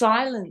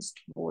silenced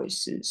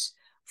voices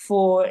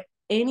for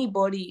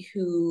anybody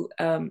who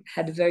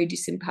had a very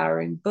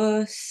disempowering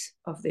birth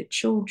of their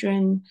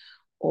children,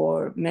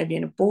 or maybe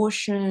an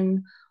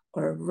abortion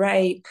or a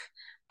rape,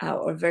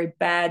 or a very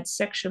bad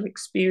sexual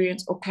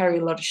experience, or carry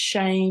a lot of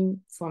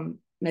shame from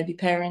maybe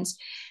parents,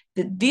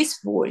 that this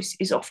voice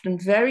is often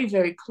very,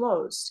 very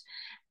closed.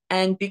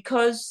 And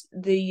because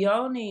the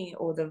yoni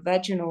or the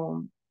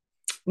vaginal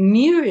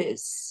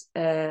mirrors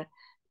the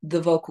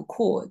vocal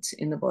cords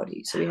in the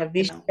body. So we have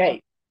this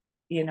shape,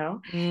 you know,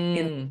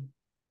 in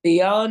the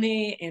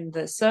yoni, in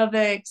the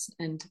cervix,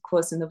 and of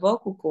course in the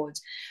vocal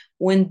cords.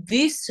 When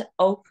this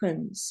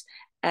opens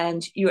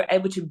and you're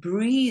able to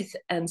breathe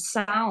and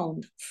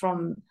sound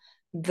from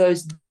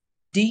those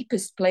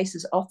deepest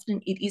places,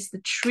 often it is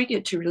the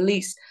trigger to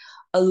release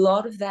a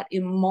lot of that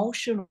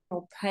emotional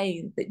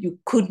pain that you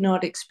could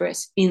not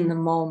express in the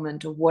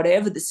moment, or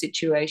whatever the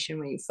situation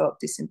where you felt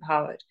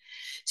disempowered.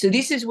 So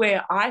this is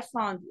where I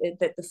found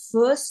that the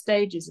first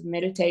stages of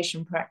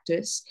meditation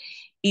practice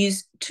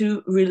is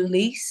to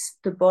release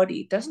the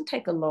body. It doesn't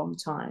take a long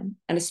time,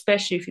 and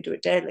especially if you do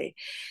it daily,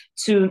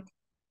 to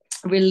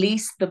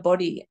release the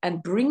body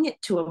and bring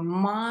it to a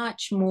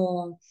much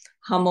more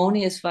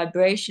harmonious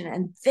vibration.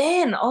 And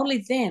then,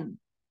 only then,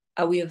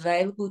 are we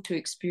available to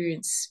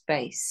experience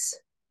space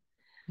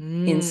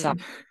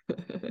inside.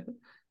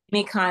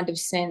 Any kind of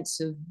sense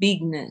of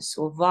bigness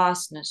or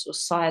vastness or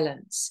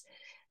silence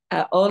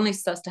only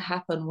starts to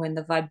happen when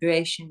the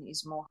vibration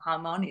is more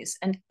harmonious.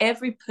 And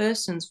every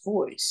person's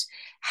voice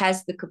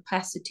has the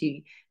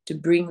capacity to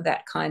bring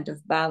that kind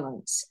of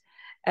balance.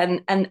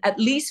 And at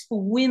least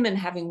for women,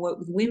 having worked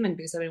with women,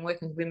 because I've been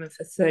working with women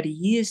for 30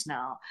 years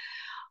now,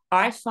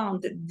 I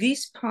found that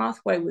this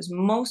pathway was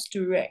most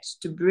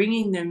direct to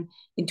bringing them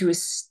into a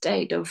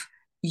state of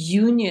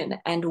union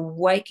and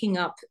waking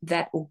up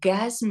that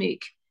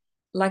orgasmic,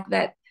 like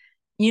that,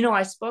 you know,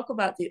 I spoke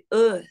about the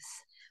earth.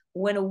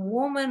 When a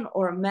woman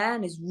or a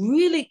man is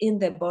really in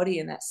their body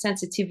and that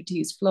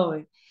sensitivity is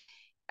flowing,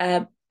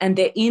 and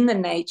they're in the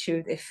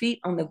nature, their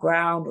feet on the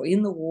ground or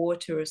in the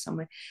water or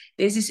somewhere,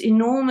 there's this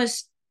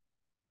enormous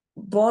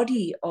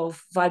body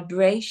of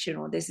vibration,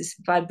 or there's this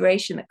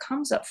vibration that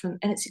comes up from,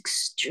 and it's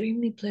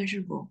extremely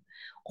pleasurable,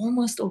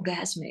 almost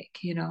orgasmic,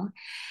 you know.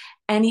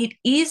 And it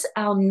is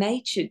our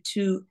nature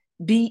to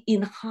be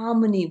in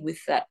harmony with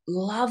that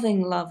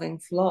loving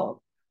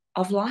flow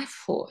of life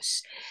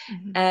force.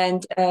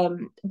 And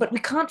but we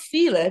can't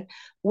feel it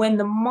when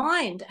the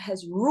mind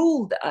has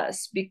ruled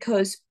us,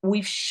 because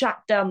we've shut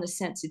down the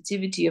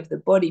sensitivity of the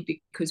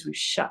body, because we've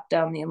shut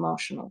down the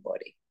emotional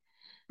body.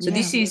 So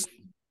this is,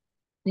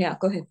 yeah,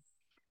 go ahead.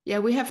 Yeah,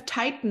 we have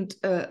tightened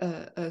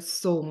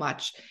so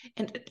much.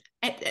 And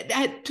I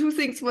had two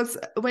things. Was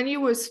when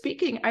you were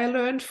speaking, I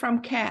learned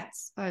from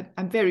cats.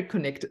 I'm very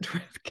connected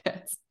with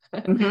cats.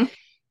 Mm-hmm.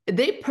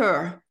 They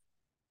purr,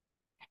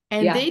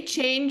 and Yeah. they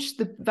change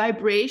the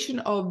vibration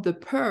of the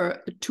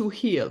purr to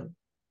heal.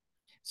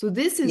 So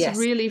this is Yes.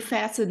 really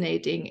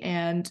fascinating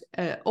and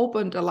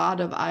opened a lot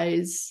of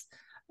eyes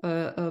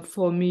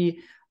for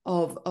me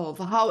of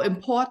how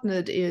important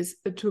it is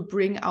to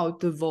bring out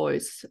the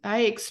voice.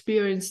 I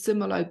experienced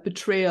similar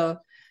betrayal,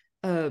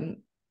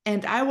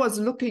 and I was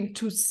looking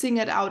to sing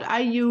it out. I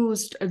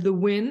used the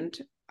wind.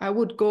 I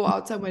would go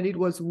outside when it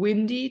was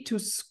windy to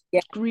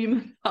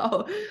scream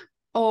out,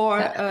 or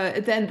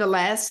then the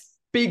last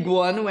big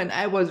one when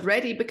I was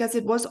ready, because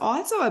it was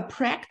also a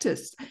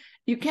practice.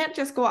 You can't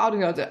just go out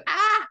and go,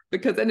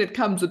 because then it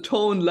comes a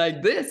tone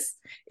like this.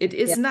 It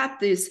is not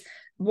this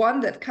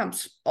one that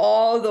comes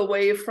all the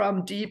way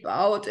from deep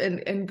out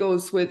and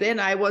goes within.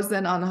 I was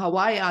then on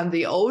Hawaii on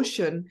the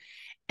ocean.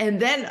 And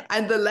then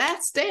on the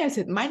last day, I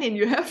said, Meinen,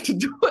 you have to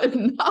do it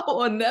now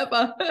or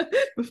never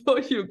before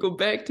you go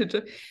back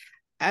to.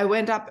 I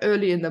went up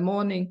early in the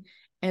morning,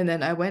 and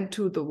then I went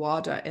to the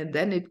water, and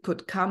then it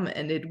could come.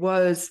 And it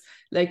was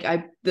like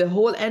the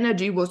whole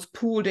energy was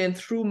pulled in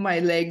through my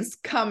legs,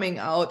 coming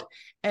out.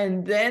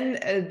 And then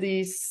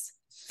this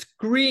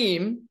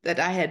scream that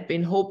I had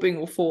been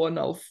hoping for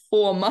now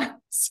 4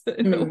 months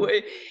in a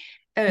way,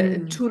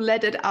 to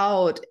let it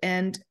out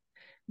and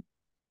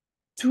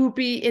to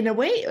be in a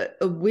way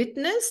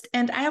witnessed.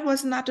 And I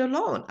was not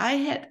alone. I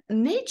had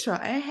nature,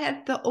 I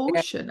had the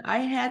ocean, I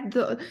had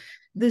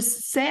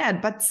this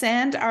sand, but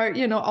sand are,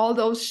 all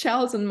those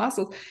shells and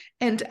mussels.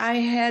 And I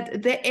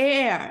had the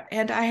air,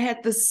 and I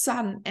had the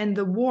sun and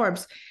the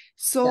warmth.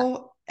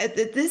 So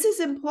this is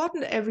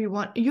important,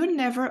 everyone. You're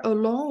never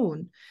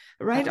alone,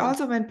 right?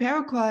 Also, when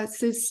Paraquat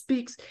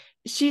speaks,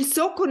 she's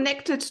so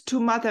connected to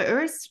Mother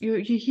Earth. You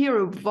hear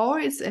a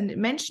voice and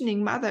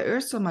mentioning Mother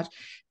Earth so much,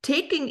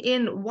 taking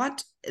in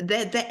what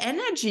the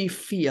energy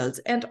feels,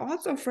 and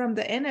also from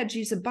the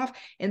energies above,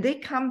 and they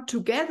come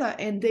together,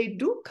 and they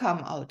do come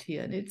out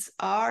here, and it's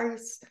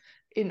ours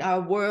in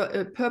our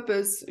world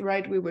purpose,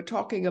 right? We were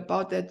talking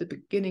about that at the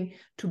beginning,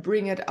 to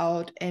bring it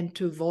out and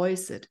to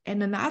voice it.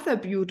 And another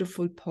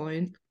beautiful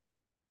point,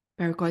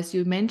 because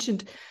you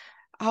mentioned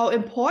how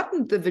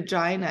important the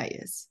vagina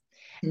is.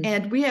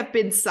 And we have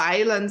been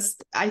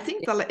silenced, I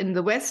think, in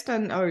the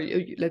Western, or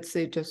let's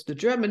say just the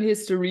German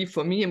history,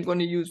 for me, I'm going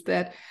to use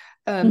that,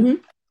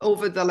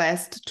 over the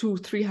last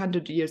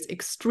 200-300 years,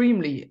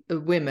 extremely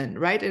women,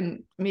 right?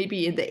 And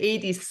maybe in the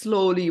 80s,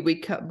 slowly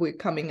we're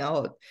coming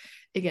out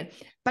again.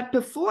 But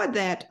before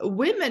that,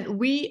 women,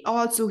 we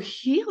also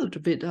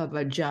healed with a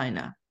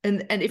vagina.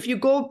 And if you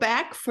go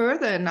back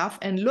further enough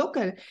and look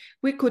at it,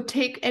 we could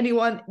take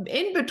anyone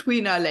in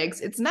between our legs.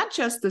 It's not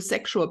just the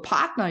sexual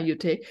partner you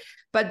take,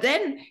 but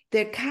then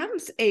there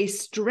comes a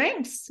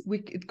strength.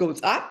 It goes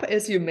up,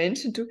 as you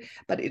mentioned, too,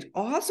 but it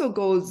also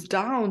goes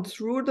down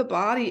through the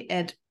body,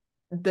 and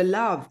the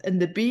love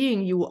and the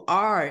being you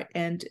are.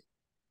 And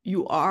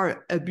you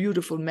are a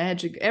beautiful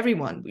magic,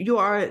 everyone. You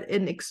are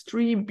an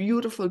extreme,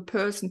 beautiful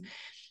person,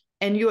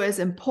 and you're as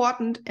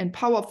important and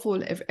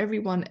powerful as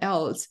everyone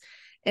else.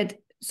 And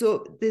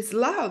so this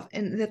love,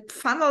 and that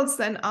funnels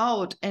then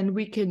out, and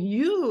we can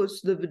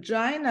use the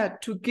vagina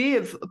to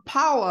give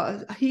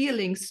power,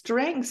 healing,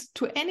 strength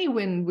to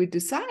anyone we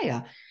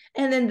desire.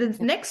 And then the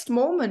next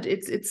moment,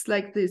 it's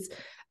like this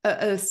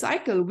a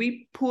cycle.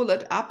 We pull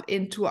it up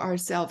into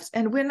ourselves,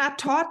 and we're not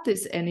taught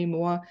this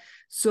anymore.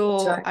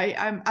 So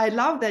I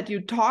love that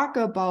you talk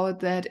about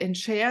that and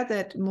share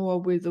that more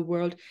with the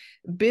world,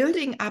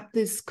 building up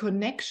this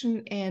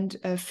connection and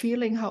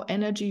feeling how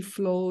energy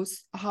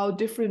flows, how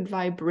different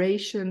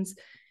vibrations.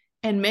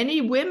 And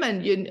many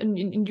women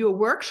in your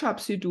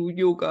workshops, you do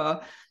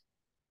yoga,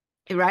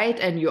 right?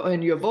 And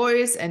your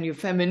voice and your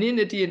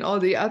femininity and all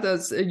the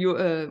others,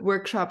 your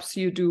workshops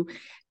you do,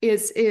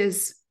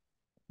 is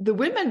the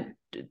women,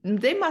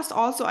 they must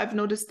also, I've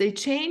noticed, they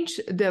change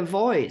their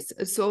voice.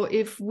 So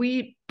if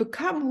we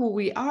become who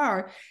we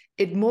are,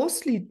 it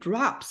mostly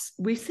drops.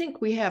 We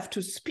think we have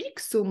to speak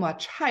so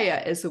much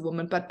higher as a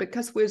woman, but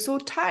because we're so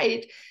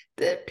tight,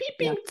 the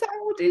peeping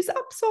sound is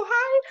up so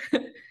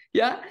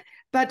high.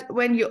 But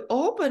when you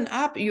open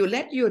up, you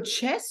let your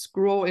chest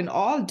grow in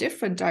all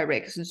different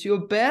directions,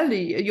 your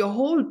belly, your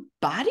whole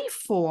body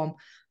form.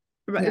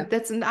 Right,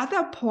 that's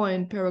another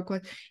point,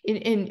 Paraquat.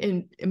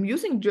 I'm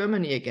using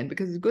Germany again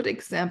because it's a good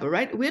example,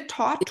 right? We're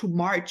taught to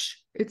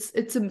march.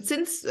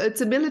 Since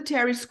it's a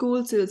military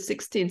school till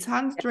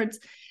 1600s,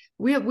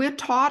 we're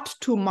taught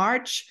to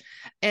march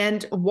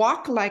and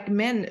walk like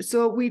men.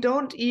 So we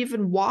don't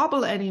even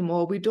wobble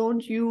anymore. We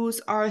don't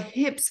use our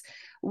hips.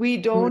 We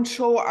don't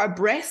show our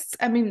breasts.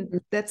 I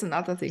mean, that's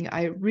another thing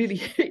I really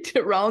hate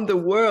around the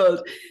world.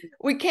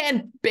 We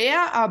can't bare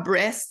our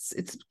breasts.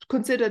 It's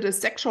considered a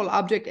sexual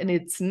object, and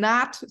it's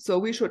not. So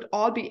we should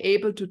all be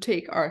able to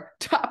take our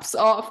tops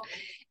off.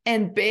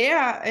 and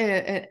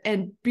bear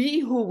and be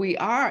who we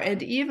are,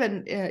 and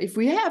even if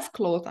we have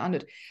clothes on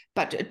it,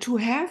 but to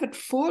have it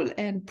full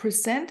and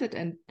presented,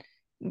 and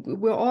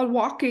we're all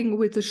walking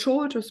with the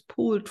shoulders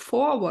pulled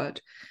forward,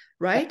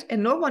 right?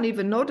 And no one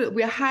even noticed.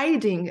 We're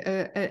hiding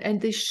and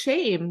the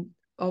shame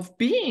of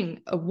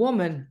being a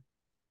woman.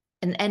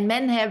 And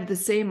men have the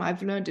same.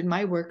 I've learned in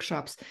my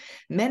workshops,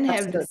 men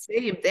have the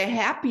same. They're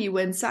happy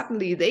when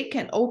suddenly they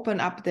can open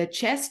up their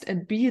chest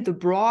and be the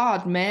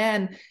broad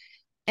man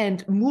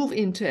and move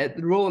into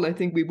the role. I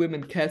think we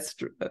women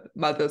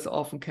mothers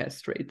often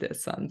castrate their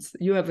sons.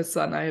 You have a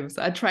son, I have a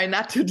son. I try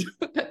not to do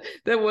that.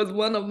 That was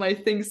one of my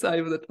things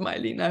I was at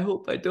Mylene. I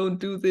hope I don't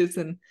do this,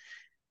 and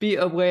be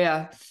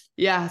aware.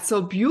 Yeah,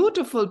 so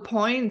beautiful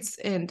points,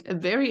 and a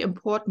very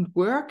important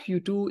work you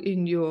do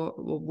in your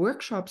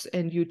workshops,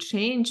 and you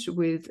change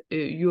with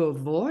your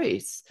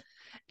voice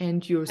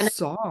and your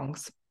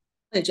songs.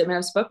 I mean,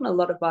 I've spoken a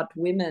lot about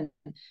women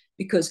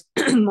because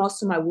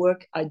most of my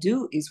work I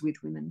do is with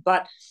women.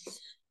 But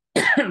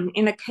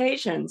in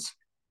occasions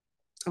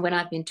when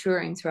I've been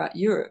touring throughout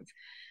Europe,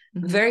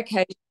 very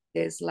occasionally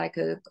there's like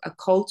a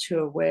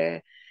culture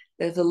where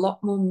there's a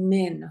lot more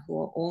men who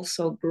are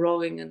also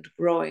growing and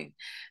growing,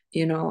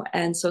 you know.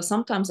 And so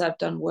sometimes I've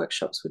done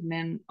workshops with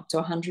men, up to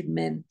 100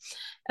 men,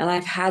 and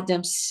I've had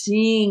them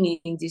singing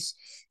this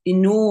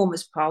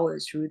enormous power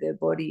through their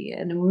body.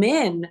 And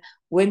men,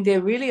 when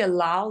they're really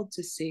allowed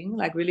to sing,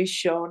 like really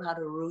shown how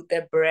to root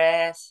their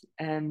breath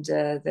and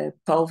the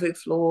pelvic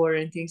floor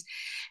and things,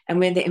 and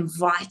when they're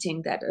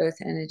inviting that earth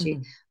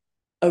energy,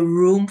 a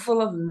room full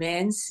of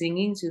men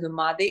singing to the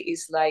mother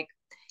is like,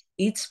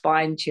 it's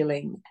spine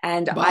chilling.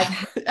 And I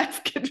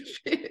can feel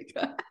it.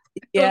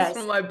 Goes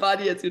through my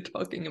body as you're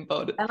talking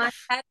about it. And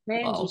I've had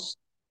men just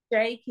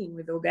shaking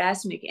with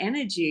orgasmic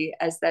energy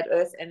as that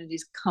earth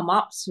energies come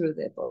up through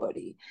their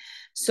body.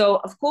 So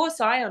of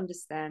course I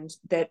understand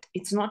that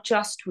it's not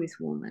just with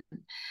women,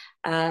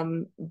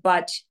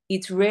 but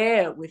it's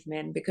rare with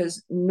men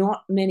because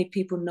not many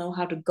people know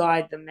how to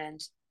guide the men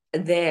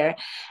there.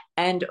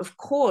 And of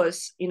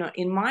course, you know,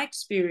 in my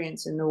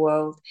experience in the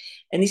world,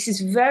 and this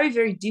is very,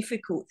 very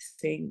difficult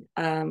thing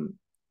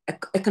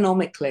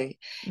economically,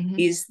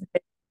 is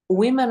that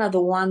women are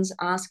the ones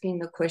asking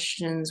the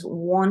questions,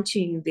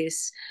 wanting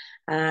this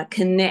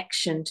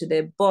connection to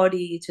their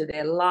body, to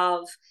their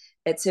love,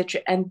 etc.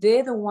 And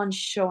they're the ones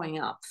showing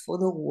up for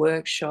the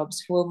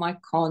workshops, for my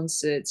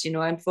concerts, you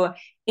know, and for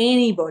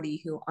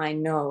anybody who I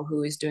know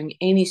who is doing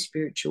any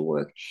spiritual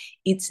work.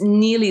 It's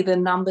nearly, the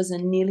numbers are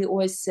nearly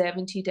always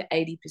 70 to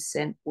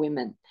 80%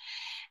 women.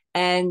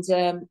 And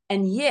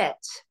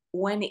yet,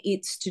 when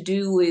it's to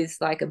do with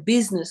like a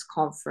business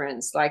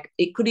conference, like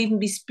it could even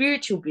be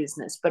spiritual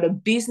business, but a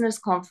business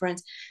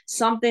conference,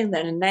 something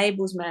that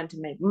enables man to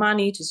make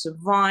money, to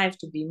survive,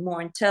 to be more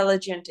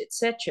intelligent,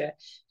 etc.,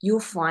 you'll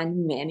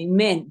find many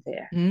men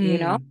there, you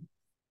know?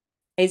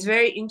 It's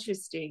very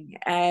interesting.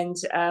 And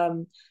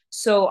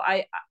so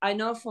I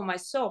know for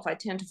myself, I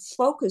tend to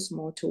focus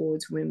more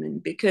towards women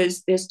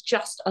because there's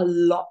just a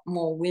lot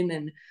more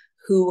women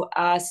who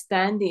are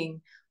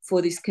standing for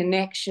this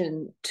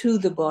connection to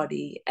the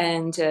body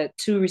and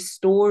to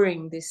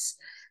restoring this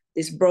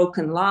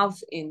broken love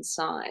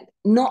inside.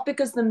 Not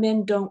because the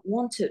men don't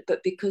want it,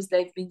 but because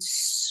they've been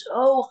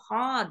so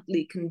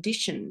hardly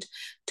conditioned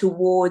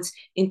towards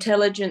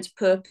intelligence,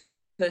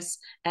 purpose,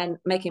 and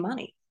making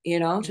money, you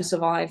know, to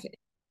survive.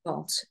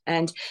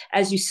 And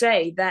as you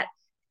say, that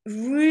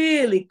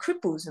really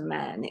cripples a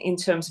man in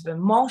terms of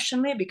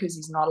emotionally, because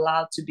he's not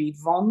allowed to be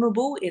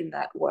vulnerable in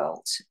that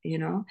world, you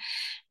know.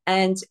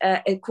 And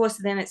of course,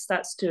 then it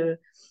starts to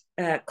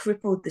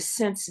cripple the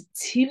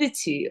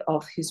sensitivity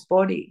of his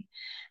body.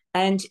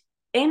 And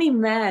any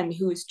man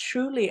who is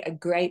truly a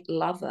great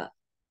lover,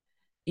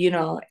 you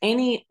know,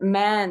 any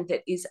man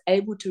that is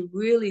able to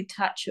really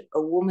touch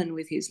a woman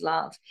with his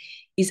love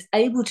is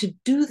able to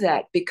do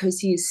that because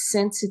he is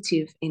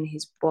sensitive in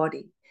his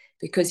body,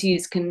 because he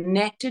is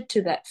connected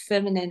to that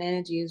feminine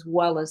energy as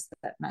well as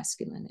that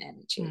masculine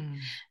energy.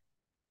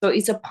 So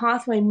it's a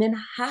pathway men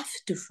have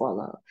to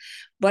follow,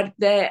 but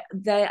they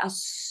are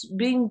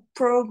being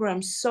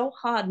programmed so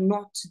hard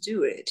not to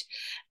do it.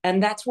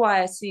 And that's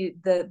why I see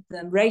the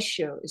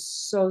ratio is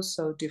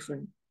so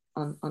different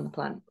on the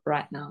planet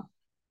right now.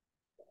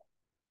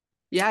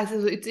 Yeah,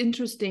 so it's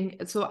interesting.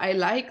 So I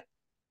like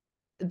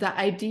the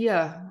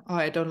idea, or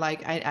I don't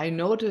like, I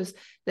notice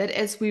that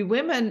as we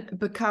women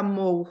become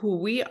more who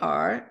we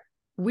are,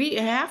 we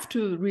have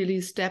to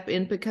really step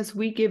in because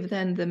we give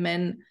then the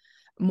men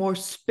more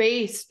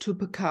space to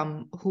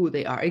become who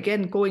they are.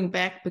 Again, going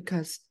back,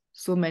 because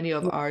so many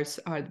of ours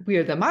we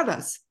are the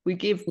mothers. We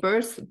give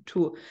birth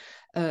to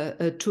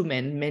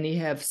men. Many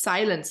have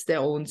silenced their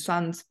own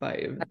sons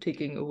by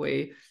taking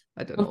away,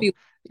 I don't know.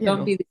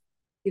 Don't be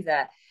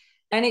that.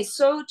 And it's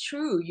so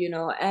true, you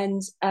know,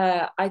 and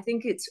I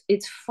think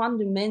it's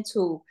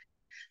fundamental.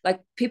 Like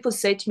people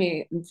say to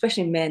me,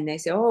 especially men, they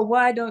say, oh,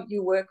 why don't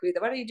you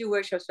do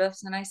workshops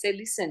first? And I say,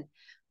 listen,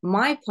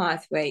 my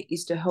pathway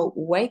is to help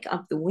wake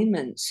up the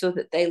women so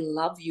that they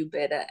love you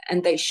better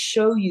and they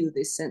show you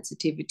this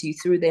sensitivity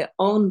through their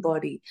own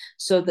body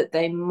so that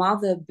they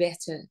mother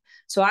better.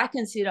 So I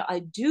consider I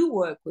do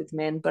work with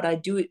men, but I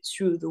do it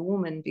through the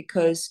woman,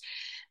 because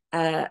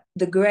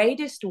the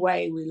greatest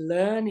way we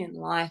learn in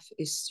life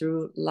is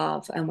through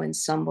love, and when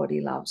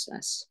somebody loves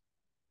us.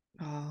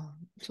 Oh,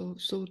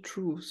 so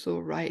true, so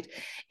right.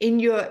 In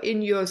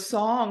your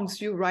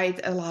songs, you write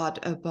a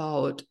lot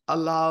about a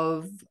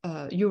love.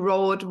 You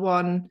wrote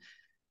one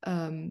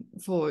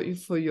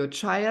for your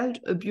child,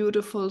 a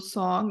beautiful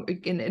song.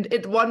 Again,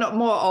 it one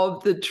more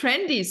of the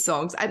trendy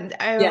songs.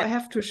 I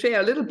have to share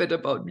a little bit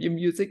about your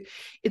music.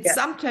 It's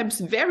sometimes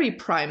very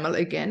primal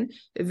again,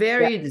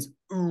 very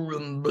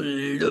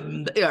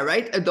yeah,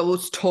 right,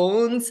 those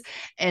tones,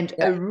 and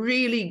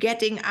really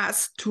getting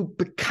us to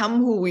become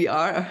who we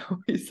are. I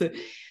always say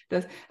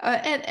that.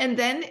 And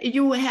then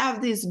you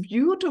have this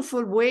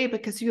beautiful way,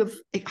 because you've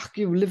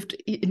lived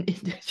in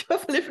India, you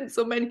have lived in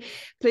so many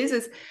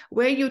places,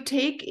 where you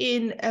take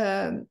in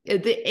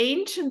the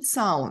ancient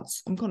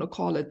sounds, I'm going to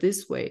call it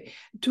this way,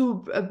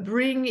 to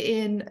bring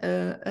in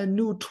a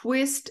new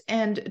twist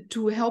and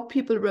to help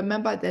people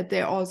remember that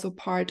they're also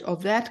part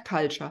of that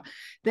culture.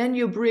 Then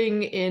you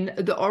bring in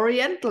the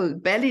Oriental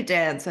belly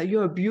dancer.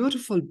 You're a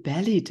beautiful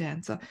belly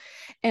dancer.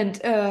 And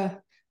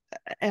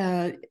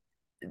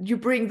you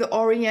bring the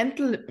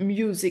Oriental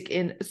music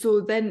in.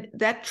 So then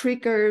that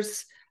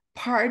triggers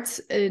parts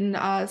in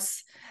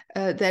us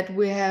that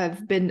we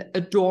have been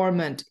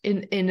dormant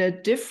in a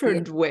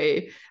different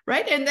way,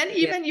 right? And then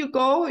even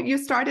you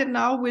started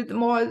now with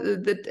more,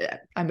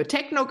 I'm a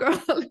techno girl,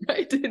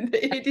 right, in the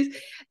 80s,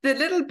 the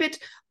little bit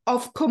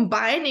of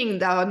combining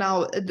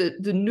now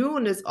the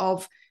newness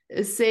of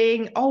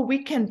saying, oh,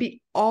 we can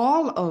be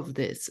all of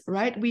this,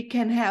 right? We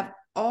can have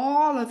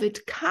all of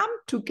it come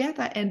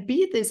together and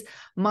be this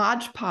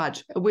March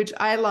Podge, which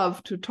I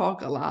love to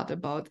talk a lot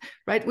about,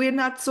 right? We're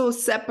not so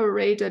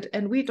separated,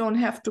 and we don't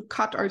have to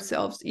cut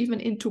ourselves even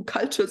into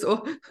cultures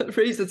or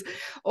races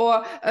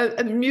or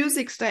a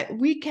music style.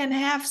 We can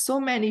have so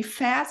many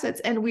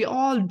facets, and we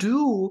all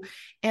do.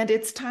 And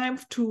it's time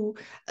to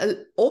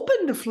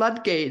open the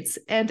floodgates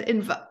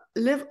and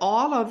live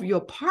all of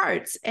your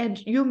parts. And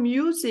your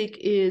music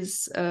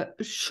is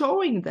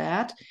showing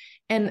that,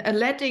 and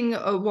letting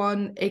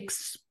one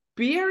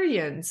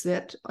experience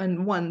it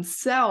on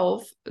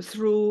oneself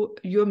through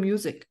your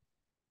music.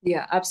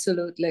 Yeah,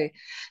 absolutely.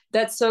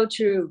 That's so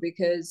true,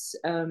 because,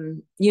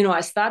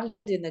 I started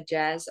in the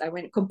jazz. I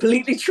went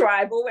completely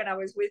tribal when I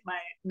was with my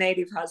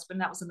native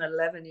husband. That was an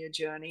 11-year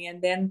journey. And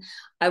then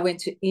I went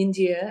to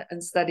India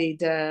and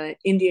studied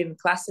Indian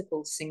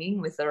classical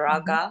singing with the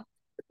raga,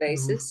 the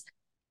basis.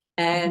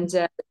 And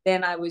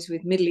then I was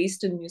with Middle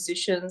Eastern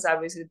musicians. I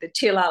was with the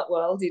chill out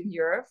world in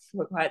Europe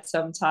for quite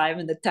some time,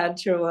 in the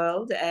Tantra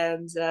world.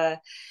 And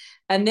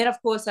then, of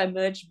course, I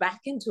merged back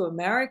into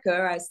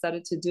America. I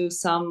started to do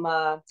some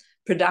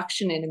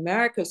production in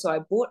America. So I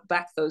brought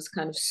back those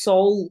kind of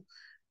soul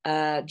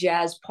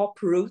jazz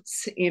pop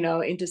roots,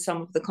 into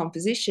some of the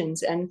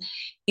compositions. And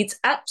it's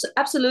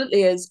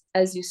absolutely,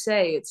 as you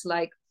say, it's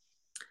like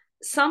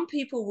some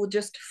people will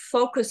just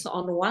focus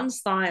on one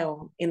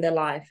style in their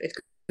life. It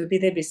could be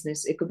their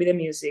business, it could be their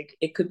music,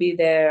 it could be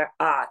their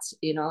art,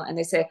 and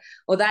they say,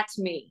 oh, that's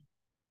me,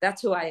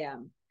 that's who I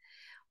am.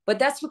 But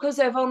that's because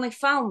they've only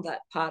found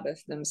that part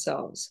of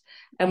themselves.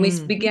 And we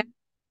began to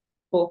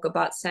talk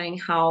about saying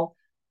how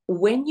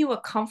when you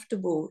are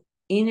comfortable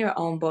in your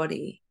own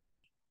body,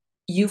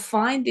 you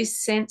find this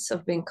sense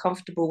of being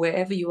comfortable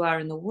wherever you are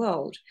in the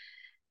world.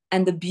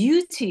 And the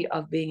beauty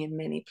of being in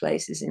many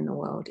places in the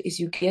world is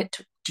you get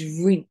to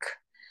drink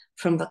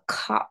from the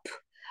cup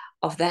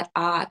of that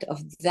art, of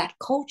that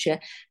culture,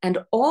 and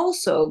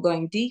also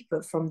going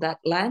deeper from that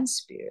land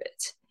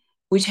spirit,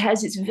 which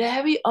has its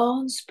very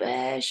own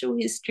special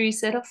history,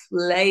 set of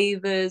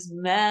flavors,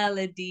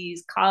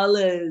 melodies,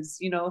 colors,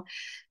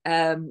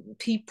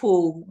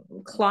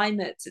 people,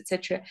 climates,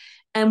 etc.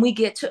 And we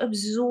get to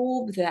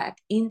absorb that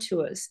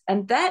into us.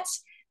 And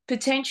that's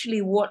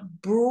potentially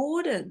what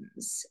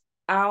broadens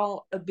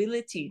our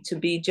ability to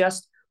be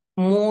just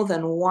more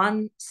than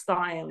one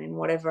style in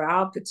whatever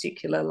our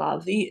particular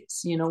love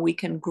is. We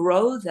can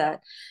grow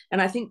that.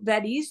 And I think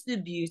that is the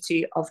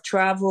beauty of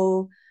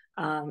travel,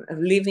 of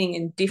living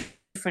in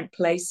different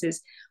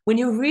places, when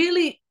you're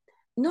really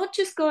not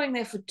just going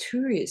there for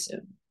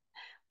tourism,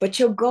 but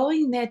you're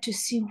going there to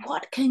see,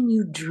 what can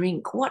you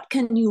drink, what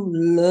can you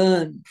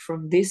learn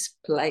from this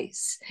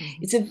place.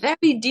 It's a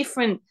very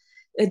different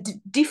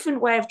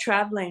way of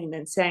traveling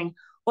than saying,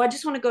 oh, I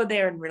just want to go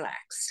there and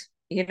relax,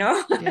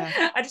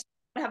 I just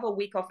have a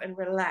week off and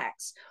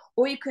relax.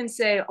 Or you can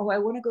say, oh, I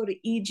want to go to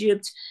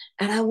Egypt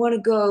and I want to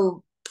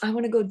go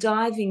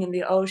diving in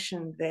the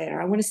ocean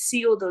there. I want to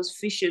see all those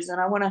fishes, and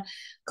I want to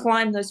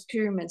climb those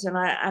pyramids, and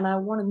I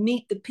want to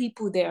meet the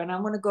people there, and I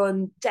want to go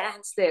and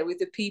dance there with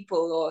the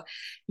people, or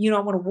I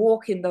want to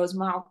walk in those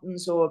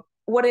mountains, or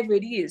whatever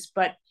it is.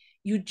 But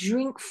you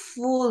drink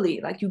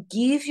fully, like you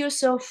give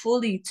yourself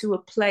fully to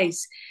a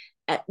place,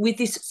 with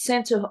this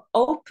sense of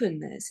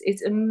openness.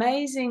 It's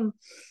amazing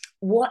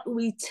what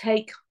we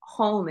take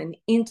home and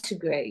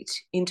integrate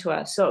into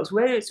ourselves,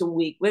 whether it's a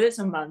week, whether it's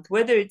a month,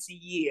 whether it's a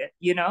year,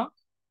 you know,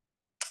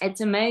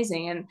 it's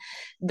amazing. And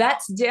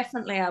that's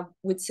definitely, I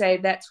would say,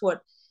 that's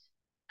what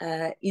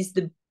is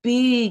the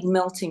big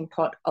melting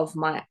pot of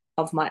my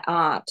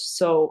art.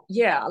 So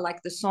yeah,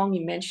 like the song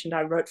you mentioned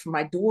I wrote for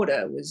my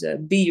daughter was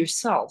Be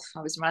Yourself.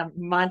 I was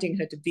reminding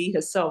her to be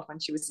herself when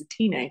she was a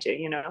teenager,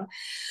 you know.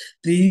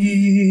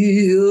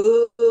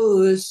 Be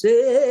yourself,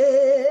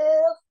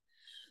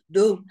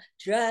 don't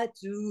try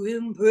to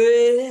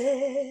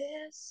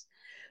impress,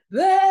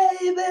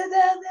 baby,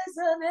 there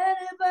isn't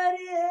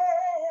anybody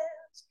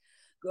else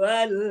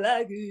quite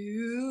like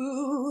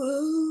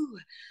you.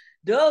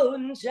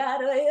 Don't try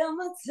to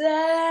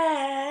imitate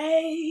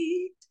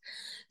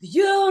the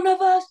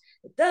universe.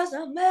 It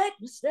doesn't make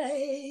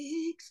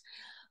mistakes.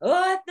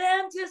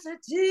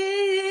 Authenticity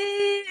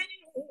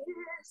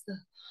is the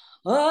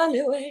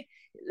only way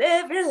you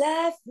live your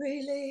life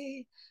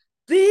freely.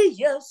 Be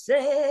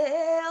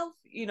yourself.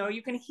 You know,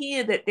 you can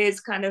hear that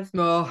there's kind of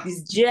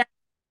this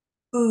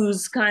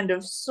jazz kind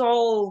of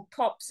soul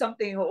pop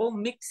something all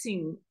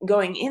mixing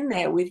going in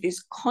there with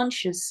this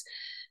conscious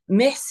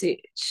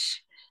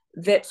message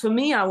that for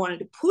me, I wanted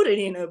to put it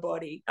in her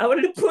body. I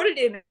wanted to put it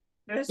in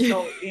her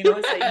soul, you know.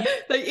 So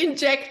like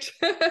inject.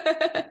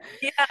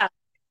 Yeah.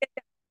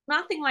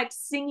 Nothing like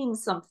singing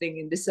something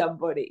into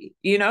somebody,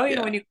 you know,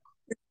 when you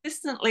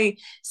consistently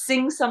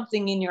sing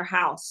something in your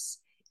house,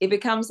 it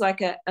becomes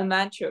like a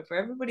mantra for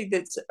everybody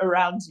that's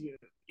around you,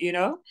 you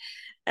know.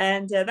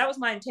 And that was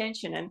my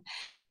intention.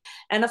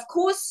 And of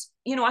course,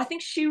 you know, I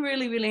think she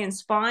really, really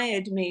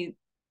inspired me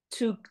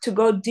to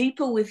go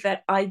deeper with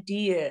that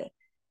idea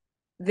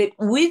that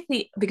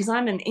because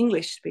I'm an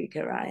English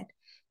speaker, right?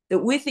 That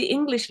with the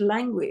English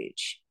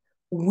language,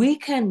 we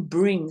can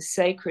bring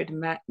sacred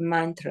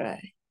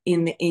mantra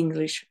in the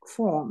English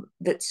form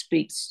that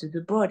speaks to the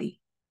body,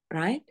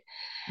 right?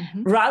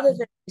 Mm-hmm. Rather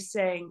than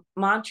saying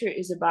mantra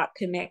is about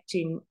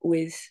connecting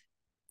with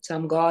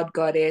some god,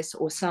 goddess,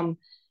 or some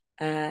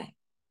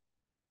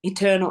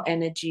eternal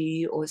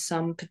energy or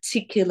some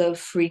particular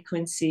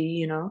frequency,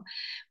 you know,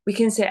 we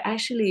can say,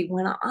 actually,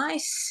 when I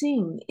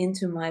sing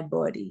into my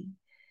body,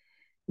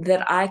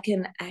 that I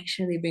can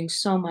actually bring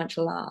so much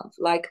love.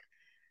 Like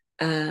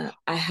I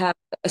have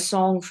a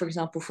song, for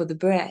example, for the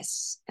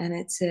breasts, and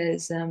it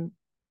says,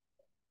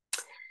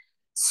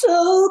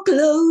 so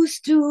close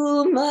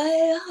to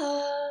my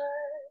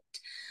heart,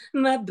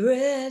 my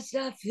breast,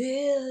 I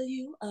feel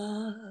you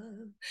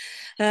up.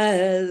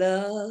 I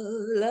love,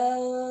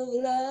 love,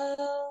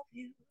 love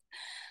you.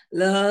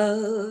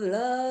 Love,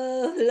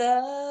 love,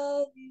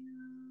 love you.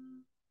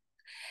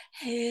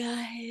 Hey,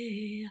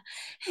 hey,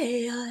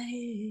 hey,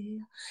 hey,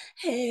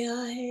 hey,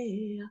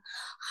 hey,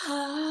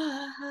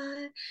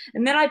 hi.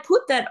 And then I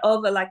put that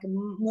over like a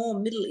more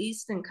Middle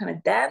Eastern kind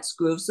of dance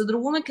groove so that a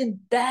woman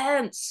can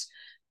dance,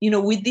 you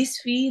know, with this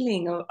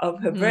feeling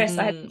of her breast.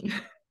 I had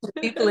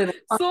people in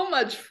so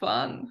much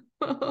fun.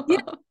 Yeah,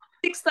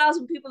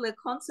 6,000 people at a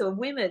concert of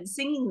women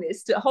singing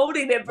this,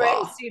 holding their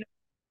breasts, you know.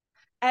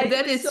 And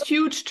that is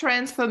huge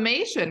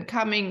transformation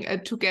coming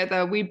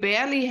together. We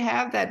barely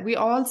have that. We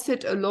all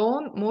sit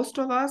alone, most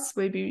of us.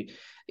 Maybe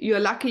you're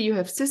lucky you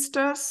have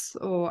sisters.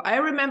 Or I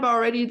remember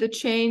already the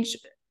change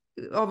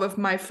of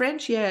my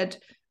friend. She had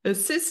a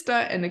sister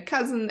and a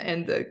cousin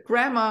and the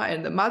grandma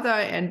and the mother,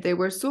 and they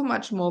were so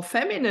much more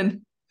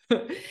feminine.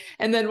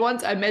 And then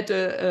once I met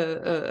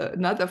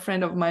another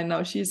friend of mine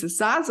now, she's a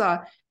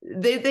Zaza.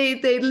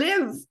 They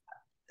live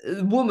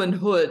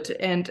womanhood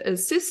and a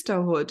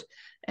sisterhood.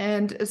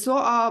 And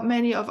so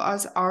many of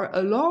us are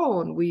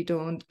alone. We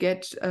don't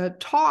get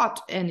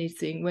taught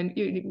anything. When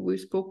we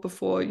spoke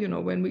before, you know,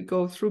 when we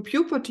go through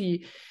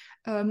puberty,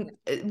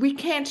 we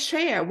can't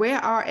share. Where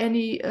are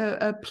any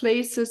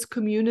places,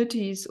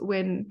 communities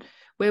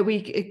where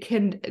we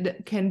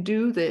can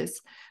do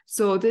this?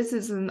 So this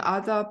is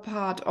another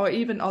part, or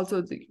even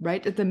also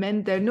the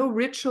men. There are no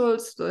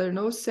rituals, there are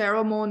no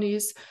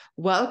ceremonies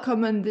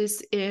welcoming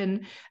this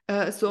in.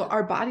 So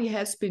our body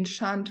has been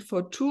shunned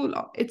for too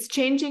long. It's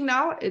changing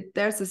now.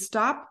 There's a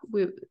stop.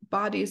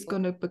 Body is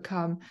going to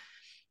become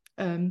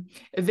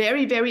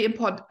very, very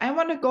important. I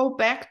want to go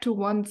back to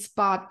one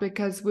spot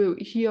because we're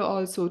here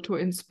also to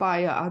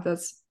inspire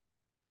others.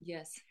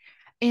 Yes.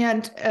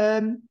 And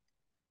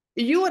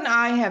you and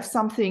I have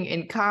something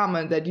in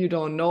common that you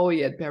don't know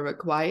yet,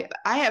 Paraguay.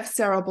 I have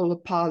cerebral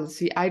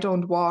palsy. I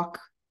don't walk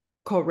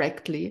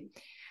correctly.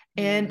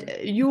 And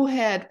you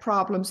had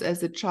problems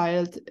as a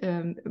child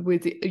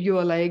with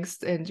your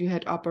legs, and you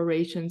had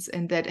operations,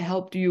 and that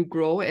helped you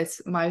grow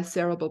as my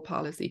cerebral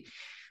palsy.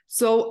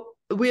 So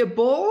we're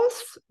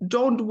both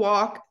don't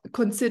walk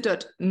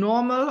considered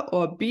normal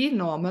or be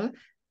normal,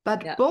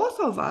 but both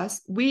of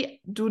us,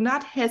 we do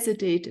not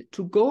hesitate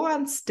to go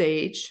on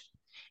stage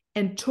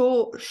and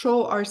to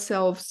show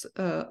ourselves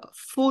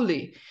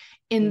fully.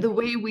 in the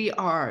way we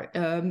are.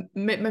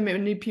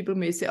 Many people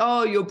may say,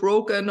 "Oh, you're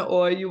broken,"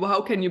 or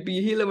how can you be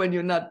a healer when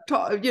you're not,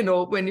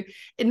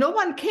 and no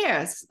one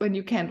cares when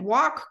you can't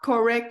walk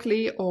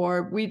correctly,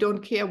 or we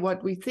don't care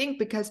what we think,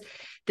 because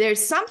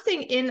there's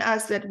something in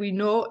us that we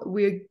know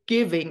we're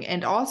giving.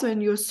 And also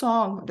in your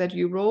song that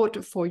you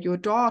wrote for your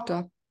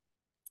daughter,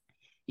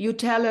 you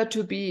tell her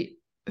to be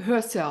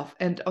herself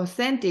and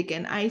authentic.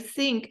 And I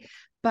think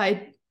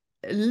by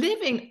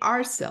living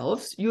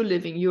ourselves, you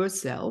living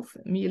yourself,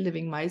 me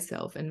living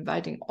myself,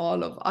 inviting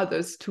all of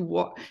others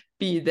to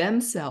be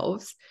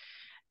themselves,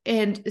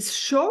 and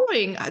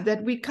showing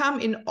that we come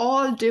in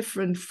all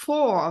different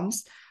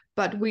forms,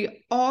 but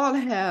we all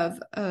have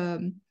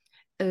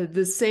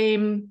the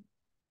same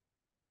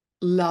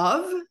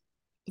love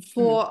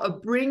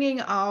for bringing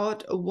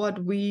out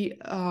what we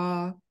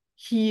are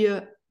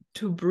here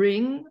to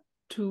bring,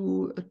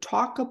 to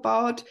talk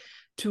about,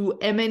 to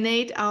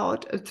emanate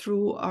out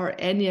through our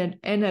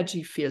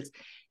energy fields.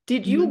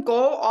 Did you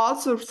go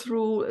also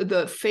through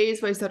the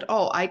phase where you said,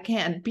 "Oh, I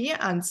can't be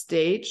on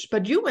stage,"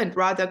 but you went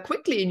rather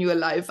quickly in your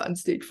life on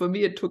stage? For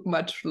me, it took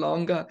much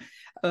longer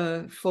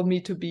for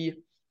me to be,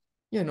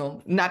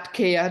 not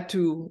care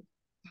to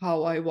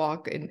how I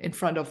walk in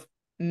front of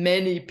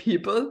many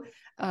people.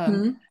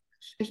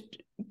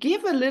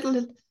 Give a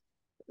little,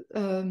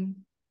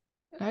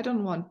 I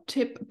don't want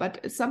tip,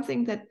 but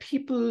something that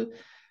people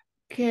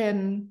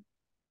can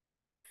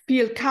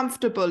feel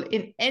comfortable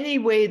in any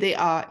way they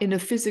are in a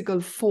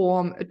physical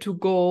form to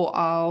go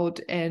out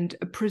and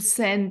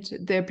present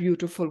their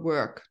beautiful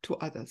work to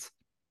others.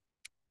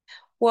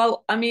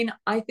 Well, I mean,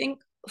 I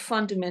think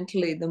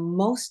fundamentally the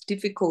most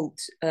difficult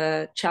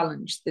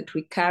challenge that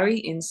we carry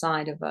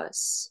inside of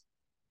us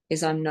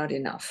is I'm not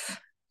enough,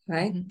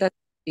 right? That's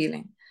the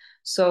feeling.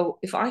 So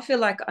if I feel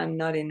like I'm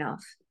not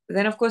enough,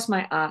 then of course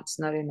my art's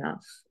not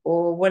enough,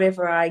 or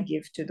whatever I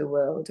give to the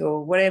world,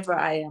 or whatever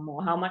I am,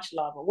 or how much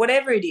love, or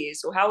whatever it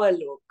is, or how I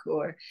look,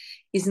 or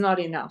is not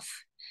enough.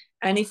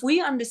 And if we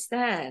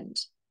understand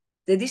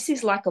that this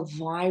is like a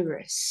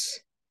virus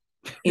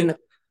in the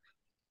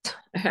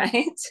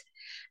right,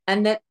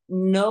 and that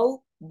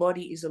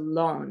nobody is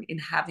alone in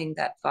having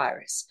that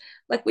virus.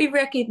 Like, we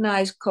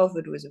recognized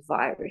COVID was a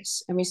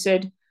virus, and we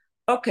said,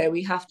 okay,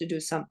 we have to do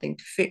something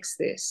to fix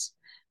this.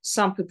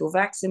 Some people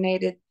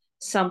vaccinated.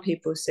 Some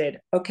people said,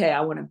 okay,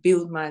 I want to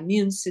build my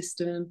immune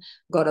system,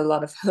 got a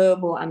lot of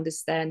herbal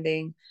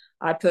understanding.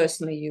 I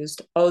personally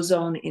used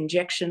ozone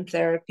injection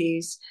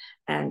therapies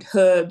and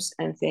herbs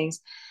and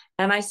things.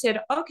 And I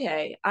said,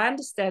 okay, I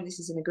understand this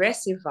is an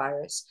aggressive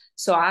virus,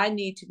 so I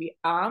need to be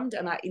armed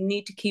and I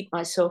need to keep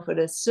myself at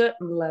a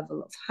certain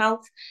level of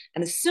health.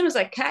 And as soon as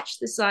I catch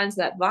the signs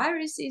that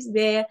virus is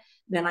there,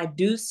 then I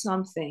do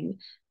something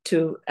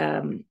to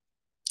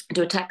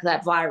attack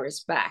that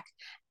virus back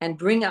and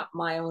bring up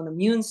my own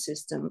immune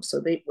system so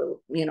they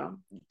will,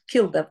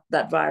 kill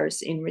that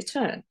virus in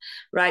return,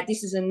 right?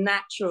 This is a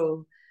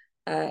natural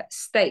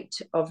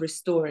state of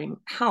restoring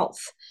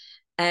health.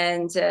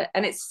 And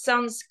it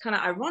sounds kind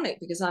of ironic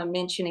because I'm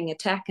mentioning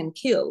attack and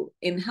kill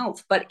in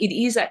health, but it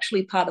is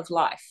actually part of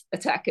life,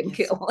 attack and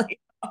kill.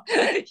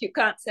 You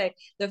can't say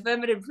the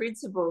affirmative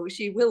principle,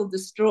 she will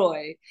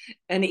destroy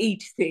and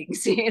eat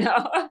things,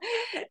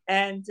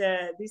 and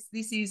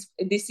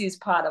this is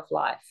part of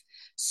life.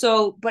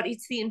 So, but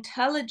it's the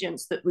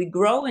intelligence that we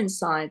grow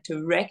inside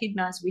to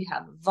recognize we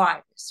have a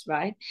virus,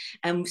 right?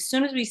 And as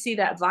soon as we see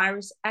that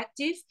virus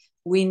active,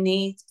 we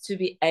need to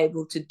be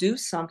able to do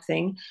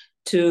something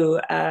to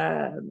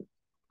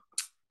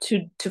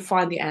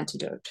find the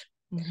antidote.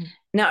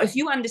 Now, if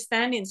you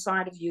understand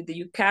inside of you that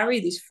you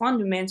carry this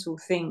fundamental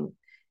thing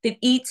that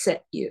eats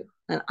at you,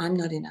 and I'm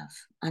not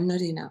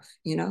enough,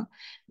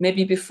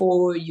 maybe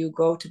before you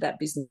go to that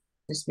business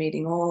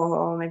meeting,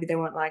 or maybe they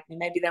won't like me,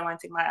 maybe they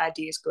won't think my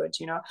idea is good,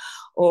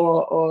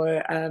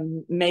 or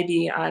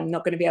maybe I'm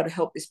not going to be able to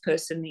help this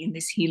person in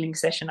this healing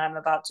session I'm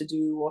about to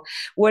do, or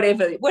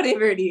whatever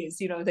it is,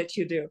 that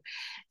you do.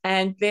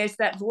 And there's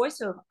that voice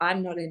of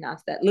I'm not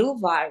enough, that little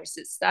virus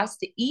that starts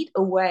to eat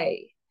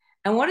away.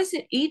 And what does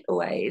it eat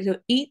away?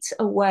 It eats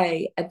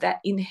away at that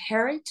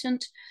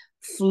inherent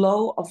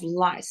flow of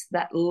life,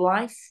 that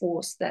life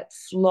force, that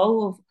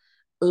flow of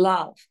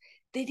love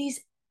that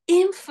is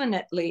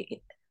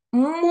infinitely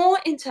more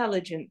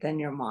intelligent than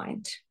your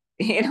mind,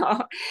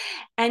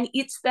 and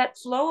it's that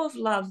flow of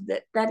love,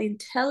 that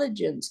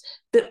intelligence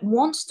that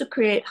wants to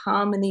create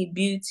harmony,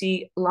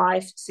 beauty,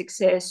 life,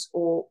 success,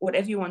 or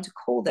whatever you want to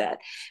call that,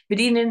 but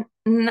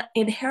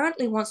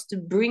inherently wants to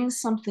bring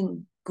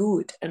something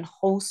good and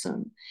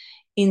wholesome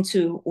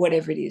into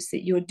whatever it is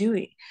that you're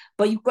doing.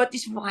 But you've got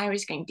this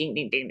virus going ding,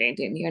 ding, ding, ding,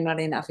 ding, you're not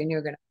enough and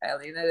you're going to fail,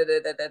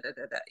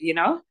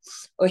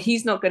 or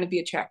he's not going to be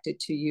attracted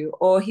to you,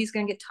 or he's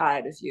going to get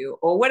tired of you,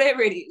 or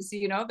whatever it is,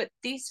 but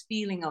this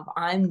feeling of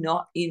I'm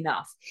not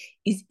enough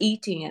is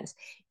eating us.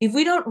 If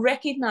we don't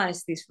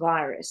recognize this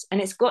virus, and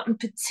it's gotten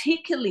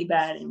particularly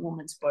bad in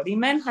women's body,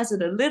 men has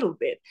it a little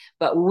bit,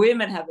 but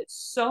women have it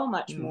so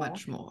much more.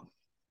 Much more.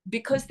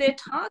 Because they're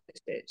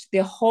targeted.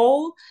 Their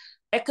whole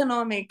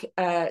economic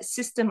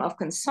system of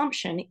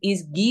consumption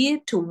is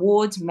geared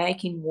towards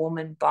making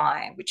women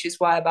buy, which is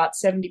why about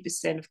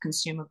 70% of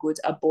consumer goods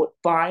are bought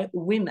by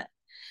women.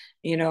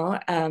 You know,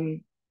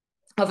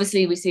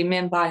 obviously we see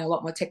men buying a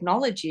lot more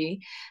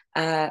technology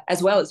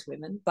as well as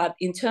women, but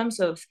in terms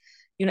of,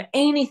 you know,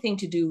 anything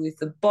to do with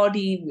the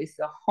body, with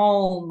the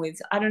home,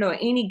 with, I don't know,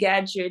 any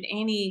gadget,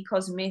 any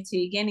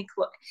cosmetic,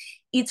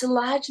 it's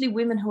largely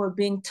women who are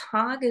being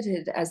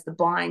targeted as the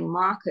buying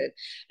market.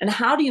 And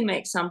how do you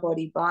make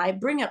somebody buy?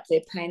 Bring up their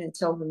pain and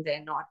tell them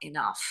they're not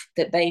enough,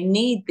 that they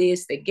need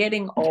this, they're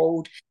getting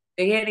old,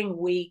 they're getting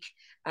weak,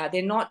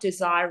 they're not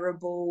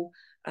desirable,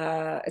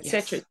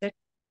 etc., etc.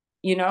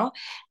 You know,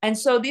 and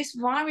so this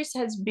virus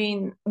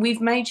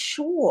we've made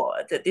sure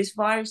that this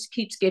virus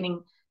keeps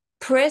getting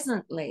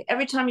presently,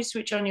 every time you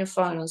switch on your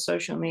phone on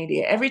social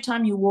media, every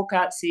time you walk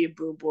out, see a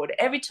billboard,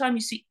 every time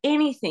you see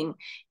anything,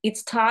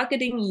 it's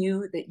targeting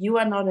you, that you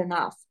are not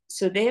enough.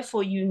 So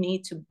therefore you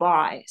need to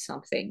buy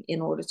something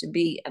in order to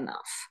be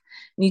enough.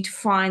 You need to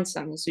find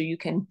something so you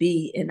can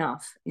be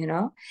enough, you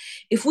know.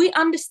 If we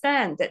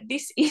understand that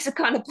this is a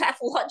kind of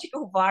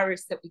pathological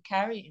virus that we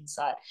carry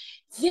inside,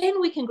 then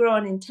we can grow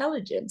an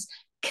intelligence,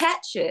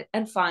 catch it,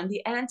 and find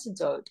the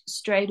antidote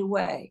straight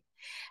away.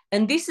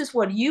 And this is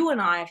what you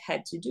and I have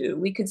had to do.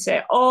 We could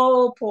say,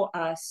 oh, poor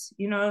us,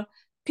 you know,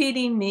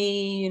 pity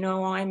me, you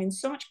know, I'm in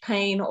so much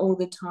pain all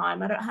the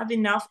time. I don't have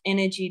enough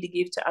energy to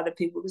give to other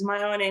people because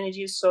my own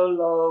energy is so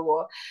low,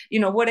 or, you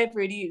know,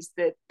 whatever it is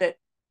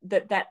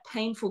that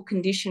painful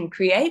condition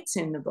creates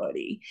in the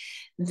body.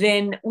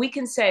 Then we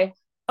can say,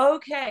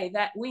 okay,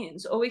 that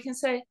wins. Or we can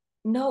say,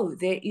 no,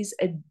 there is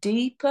a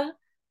deeper,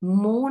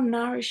 more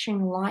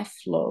nourishing life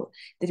flow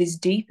that is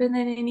deeper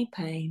than any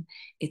pain.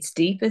 It's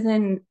deeper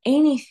than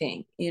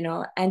anything, you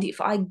know. And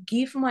if I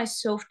give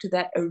myself to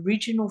that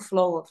original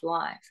flow of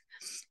life,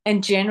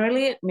 and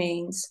generally it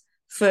means,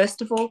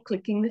 first of all,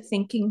 clicking the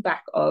thinking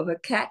back over,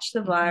 catch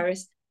the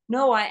virus.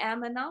 No, I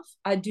am enough.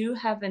 I do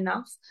have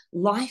enough.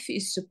 Life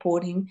is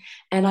supporting,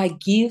 and I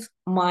give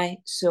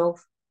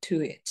myself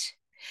to it.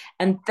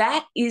 And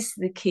that is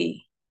the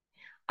key.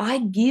 I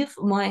give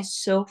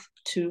myself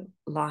to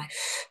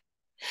life.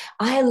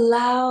 I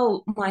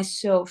allow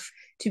myself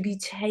to be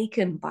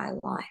taken by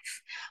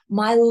life.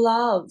 My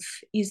love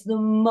is the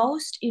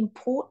most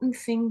important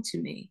thing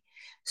to me.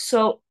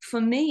 So for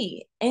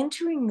me,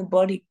 entering the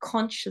body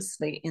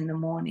consciously in the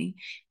morning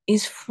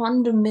is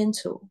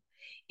fundamental.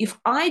 If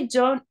I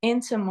don't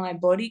enter my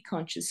body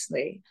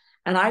consciously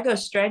and I go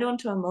straight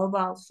onto a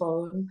mobile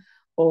phone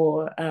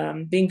or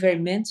being very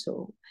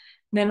mental,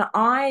 then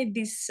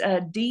this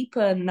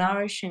deeper,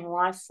 nourishing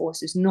life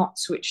force is not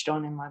switched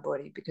on in my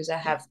body because I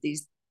have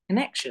these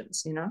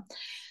connections, you know.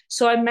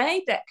 So I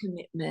made that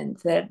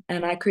commitment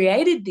and I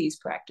created these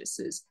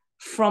practices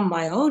from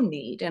my own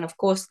need, and of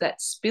course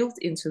that's spilt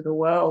into the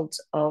world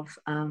of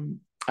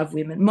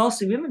women,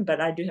 mostly women,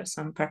 but I do have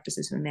some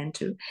practices for men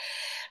too.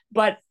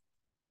 But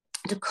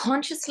to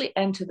consciously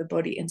enter the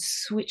body and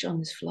switch on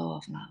this flow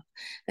of love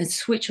and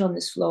switch on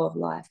this flow of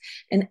life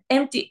and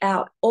empty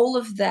out all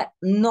of that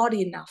not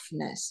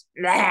enoughness,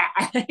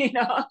 you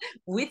know,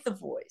 with the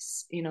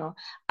voice, you know,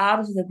 out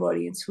of the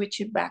body, and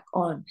switch it back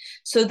on,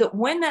 so that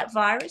when that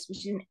virus,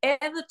 which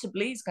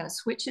inevitably is going to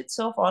switch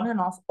itself on and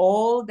off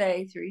all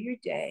day through your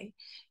day,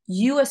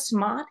 you are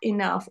smart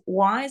enough,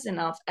 wise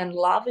enough, and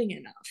loving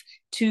enough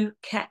to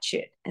catch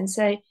it and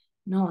say,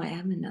 no, I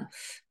am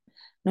enough.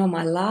 No,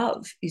 my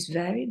love is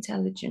very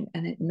intelligent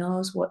and it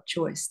knows what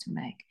choice to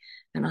make,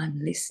 and I'm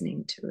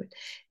listening to it.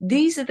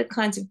 These are the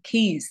kinds of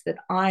keys that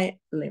I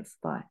live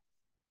by.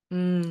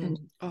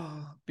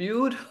 Oh,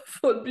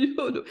 beautiful,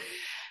 beautiful.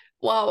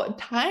 Wow,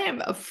 time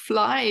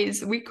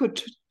flies. We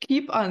could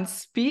keep on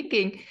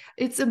speaking.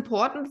 It's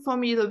important for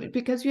me though,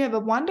 because you have a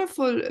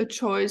wonderful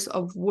choice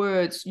of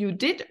words. You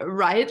did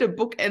write a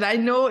book, and I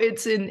know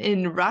it's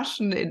in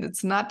Russian and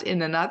it's not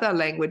in another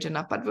language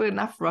enough, but we're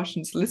enough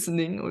Russians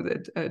listening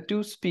that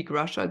do speak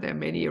Russia. There are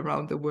many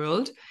around the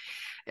world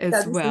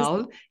as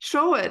well.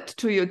 Show it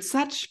to you. It's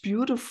such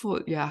beautiful,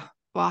 yeah.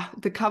 Wow,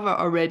 the cover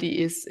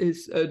already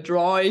is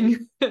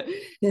drawing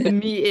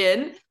me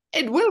in.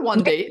 It will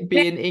one day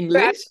be in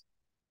English.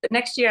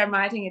 Next year, I'm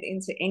writing it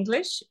into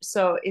English,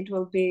 so it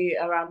will be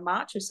around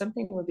March or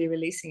something. We'll be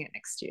releasing it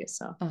next year.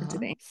 So,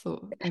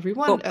 so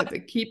everyone,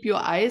 keep your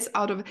eyes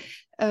out of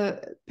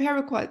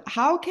Paraquat.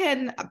 How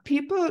can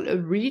people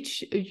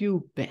reach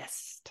you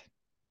best?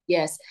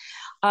 Yes,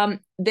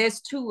 there's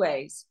two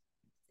ways.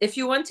 If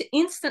you want to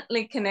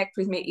instantly connect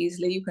with me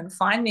easily, you can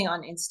find me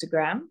on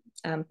Instagram,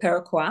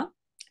 Paraquat,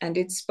 and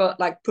it's spelled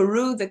like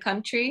Peru, the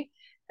country,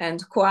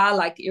 and Kwa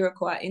like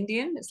Iroquois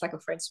Indian. It's like a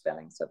French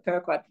spelling. So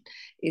Paraquat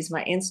is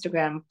my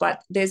Instagram.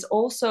 But there's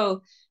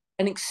also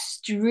an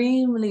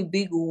extremely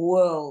big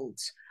world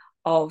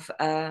of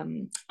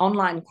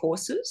online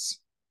courses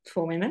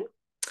for women.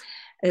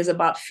 There's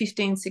about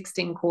 15,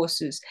 16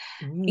 courses.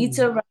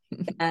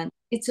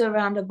 It's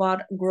around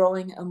about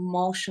growing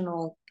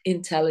emotional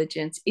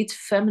intelligence, it's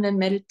feminine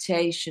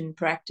meditation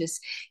practice,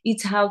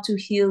 it's how to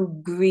heal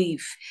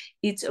grief,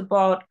 it's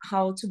about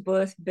how to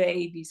birth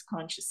babies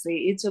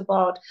consciously, it's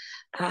about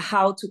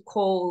how to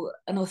call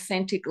an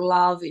authentic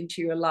love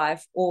into your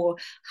life, or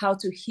how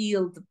to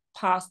heal the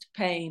past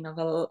pain of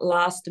a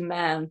last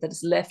man that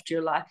has left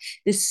your life.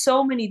 There's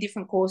so many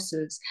different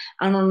courses.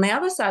 And on the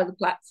other side of the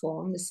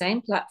platform, the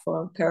same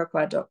platform,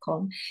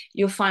 paraquai.com,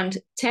 you'll find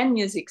 10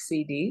 music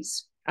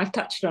CDs. I've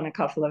touched on a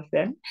couple of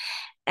them.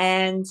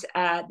 And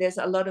there's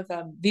a lot of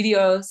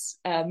videos,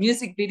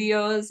 music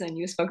videos, and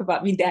you spoke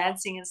about me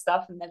dancing and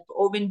stuff, and they've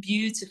all been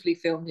beautifully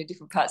filmed in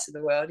different parts of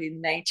the world in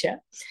nature.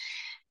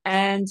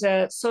 And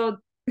so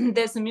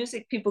there's the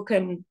music people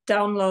can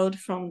download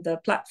from the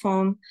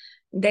platform.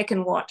 They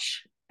can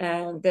watch.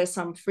 There's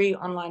some free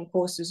online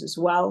courses as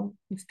well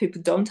if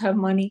people don't have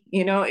money.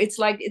 You know, it's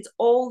like it's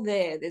all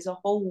there. There's a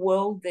whole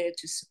world there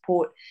to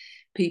support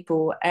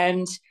people.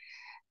 And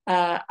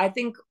I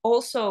think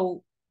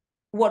also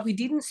what we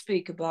didn't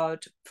speak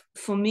about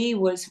for me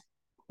was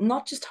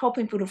not just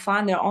helping people to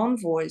find their own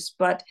voice,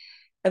 but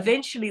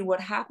eventually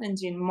what happened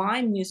in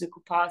my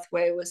musical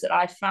pathway was that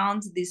I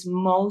found this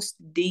most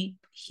deep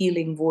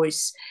healing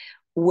voice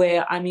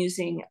where I'm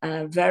using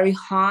very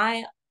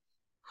high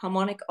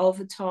harmonic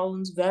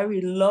overtones, very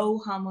low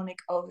harmonic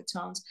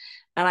overtones.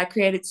 And I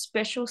created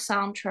special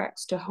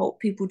soundtracks to help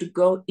people to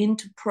go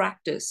into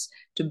practice,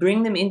 to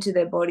bring them into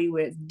their body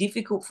where it's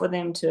difficult for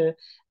them to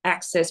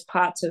access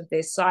parts of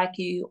their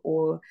psyche,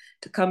 or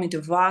to come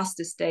into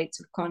vaster states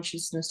of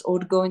consciousness, or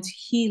to go into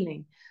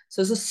healing.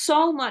 So there's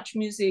so much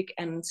music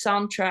and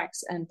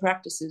soundtracks and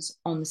practices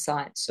on the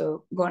site.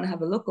 So go and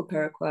have a look at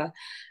Paraquai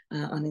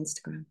on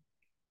Instagram.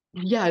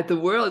 Yeah, the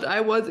world.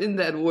 I was in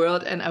that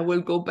world, and I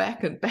will go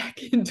back and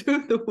back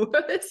into the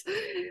world.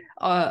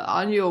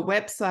 On your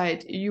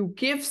website, you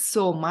give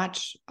so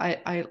much.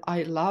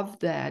 I love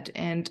that.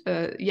 And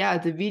yeah,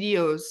 the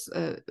videos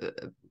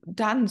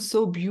done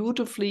so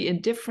beautifully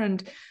in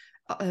different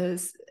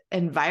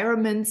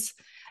environments.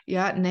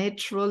 Yeah,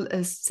 natural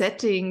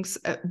settings,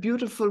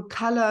 beautiful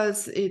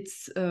colors.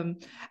 It's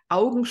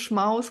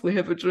Augenschmaus. We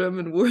have a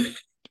German word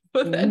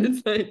for that.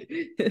 It's like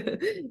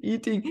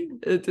eating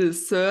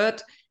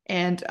dessert.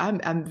 And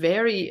I'm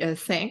very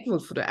thankful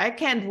for that. I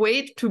can't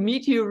wait to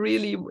meet you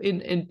really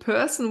in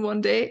person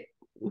one day.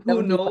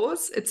 Who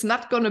knows? It's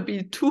not going to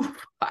be too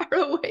far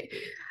away.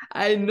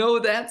 I know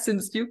that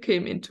since you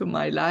came into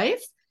my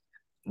life.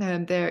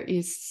 And there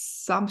is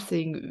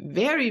something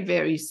very,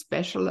 very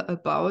special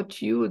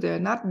about you. There are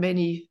not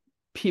many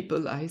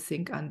people, I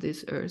think, on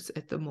this earth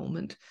at the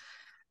moment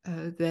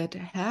that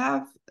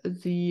have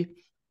the,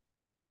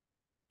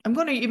 I'm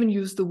going to even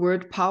use the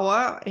word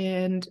power,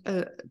 and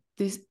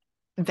this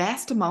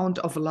vast amount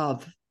of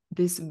love,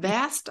 this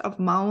vast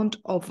amount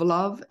of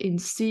love in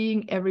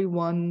seeing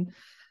everyone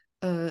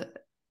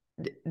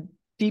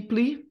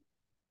deeply,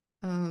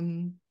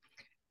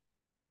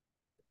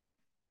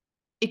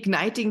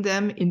 igniting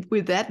them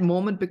with that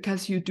moment,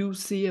 because you do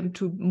see them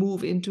to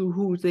move into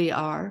who they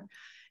are.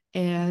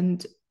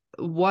 And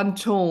one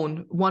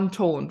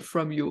tone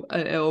from you,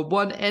 or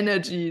one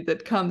energy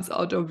that comes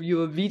out of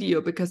your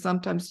video, because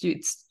sometimes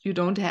you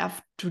don't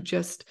have to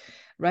just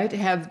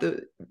have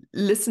the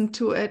listen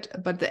to it,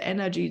 but the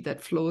energy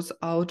that flows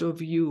out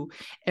of you,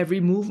 every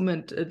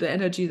movement, the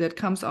energy that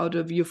comes out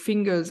of your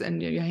fingers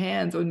and your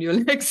hands on your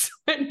legs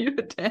when you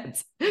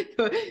dance,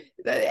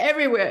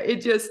 everywhere.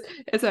 It just,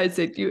 as I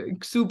said, you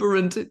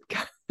exuberant, it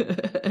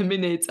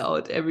emanates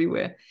out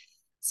everywhere.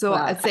 So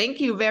wow.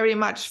 Thank you very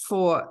much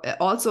for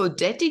also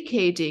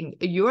dedicating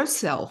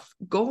yourself,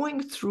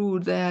 going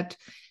through that.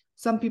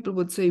 Some people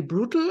would say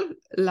brutal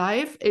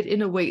life,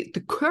 in a way,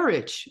 the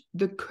courage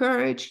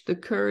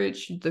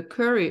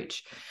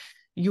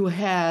you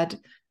had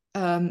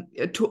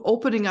to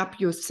opening up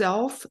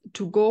yourself,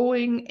 to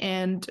going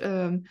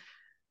and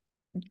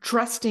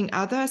trusting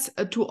others,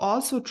 to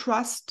also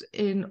trust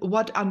in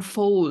what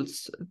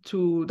unfolds,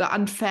 to the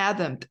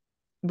unfathomed,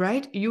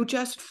 right? You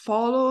just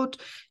followed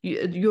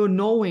your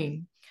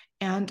knowing.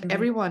 And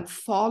everyone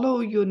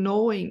follow your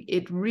knowing.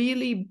 It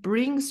really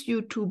brings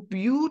you to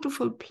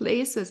beautiful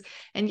places.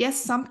 And yes,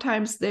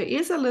 sometimes there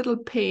is a little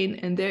pain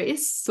and there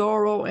is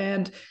sorrow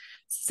and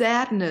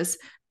sadness.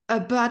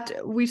 But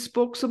we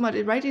spoke so much,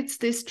 right? It's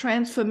this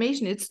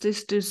transformation. It's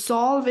this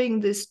dissolving,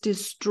 this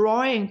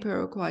destroying.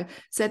 Paraquai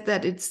said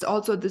that it's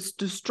also this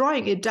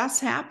destroying. It does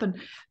happen.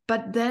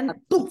 But then,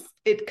 poof,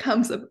 it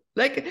comes up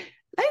like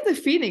the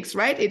phoenix,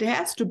 right? It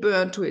has to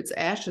burn to its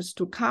ashes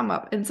to come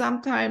up. And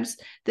sometimes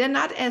they're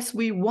not as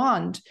we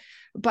want.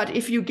 But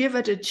if you give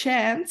it a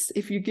chance,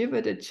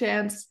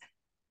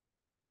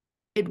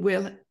 it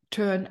will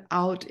turn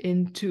out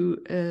into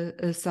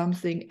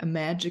something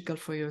magical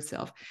for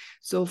yourself.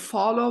 So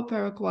follow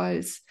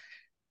Paraquai's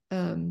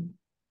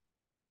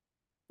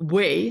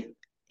way,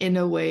 in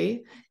a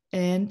way.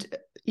 And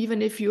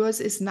even if yours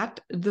is not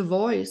the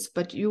voice,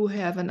 but you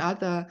have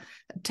another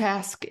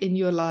task in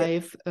your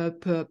life,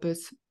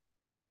 purpose,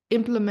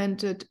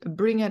 implement it,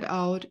 bring it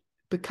out,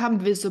 become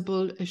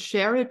visible,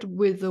 share it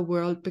with the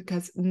world,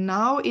 because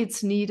now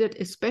it's needed,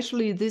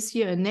 especially this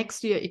year and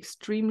next year,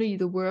 extremely.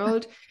 The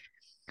world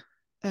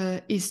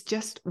is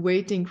just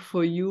waiting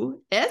for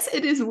you, as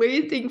it is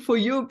waiting for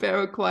you,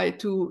 Paraguay,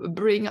 to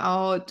bring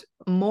out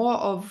more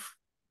of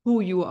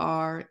who you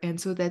are, and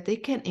so that they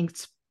can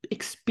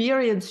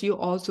experience you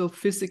also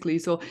physically.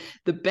 So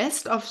the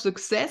best of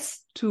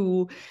success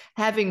to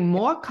having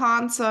more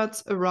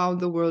concerts around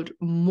the world,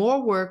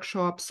 more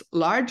workshops,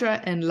 larger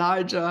and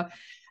larger,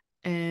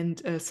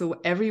 and so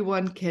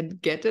everyone can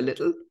get a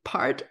little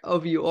part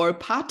of you, or a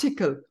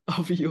particle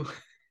of you.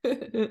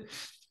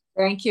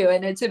 Thank you.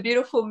 And it's a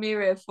beautiful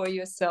mirror for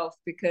yourself,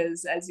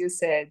 because as you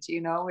said,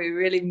 we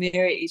really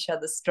mirror each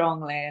other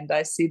strongly. And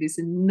I see this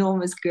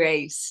enormous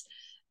grace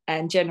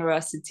and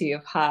generosity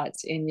of heart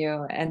in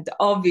you, and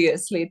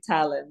obviously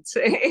talent,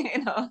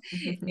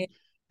 Thank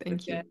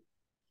you.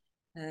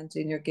 And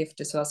in your gift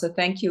as well. So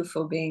thank you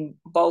for being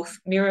both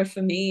mirror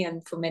for me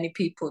and for many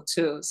people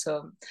too.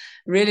 So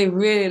really,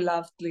 really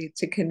lovely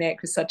to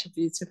connect with such a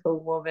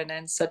beautiful woman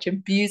and such a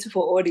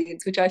beautiful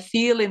audience, which I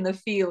feel in the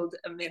field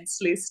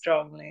immensely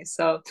strongly.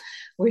 So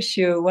wish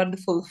you a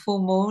wonderful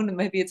full moon.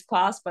 Maybe it's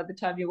past by the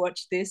time you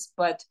watch this,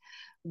 but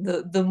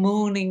the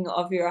mooning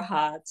of your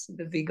heart,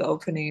 the big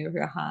opening of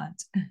your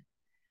heart.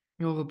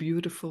 Oh,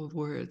 beautiful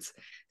words.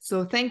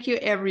 So thank you,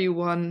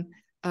 everyone,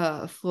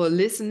 for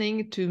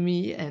listening to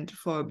me and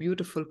for a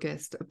beautiful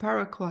guest,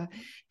 Paraquat.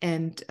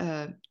 And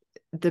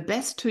the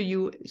best to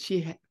you,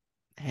 she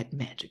had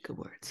magical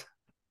words.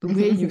 The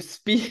way you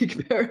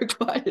speak,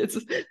 Paraquat,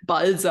 is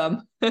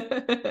balsam.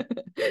 The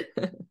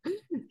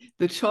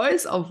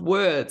choice of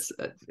words,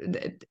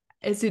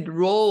 as it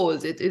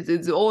rolls, it is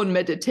its own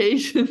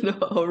meditation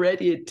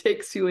already. It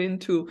takes you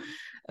into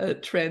a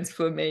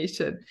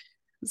transformation.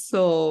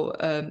 So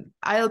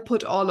I'll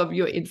put all of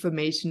your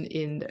information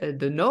in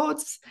the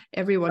notes.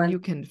 Everyone, you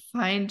can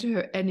find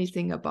her,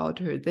 anything about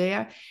her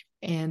there.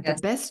 And the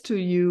best to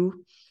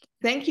you.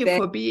 Thank you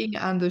for being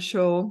on the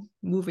show,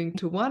 Moving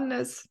to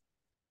Oneness.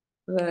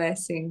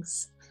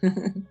 Blessings.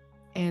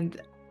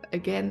 And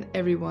again,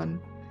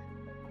 everyone,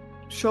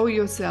 show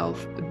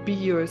yourself, be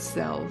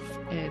yourself,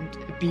 and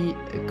be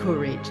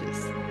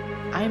courageous.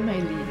 I'm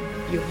Eileen,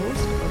 your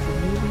host of the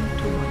Moving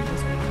to Oneness.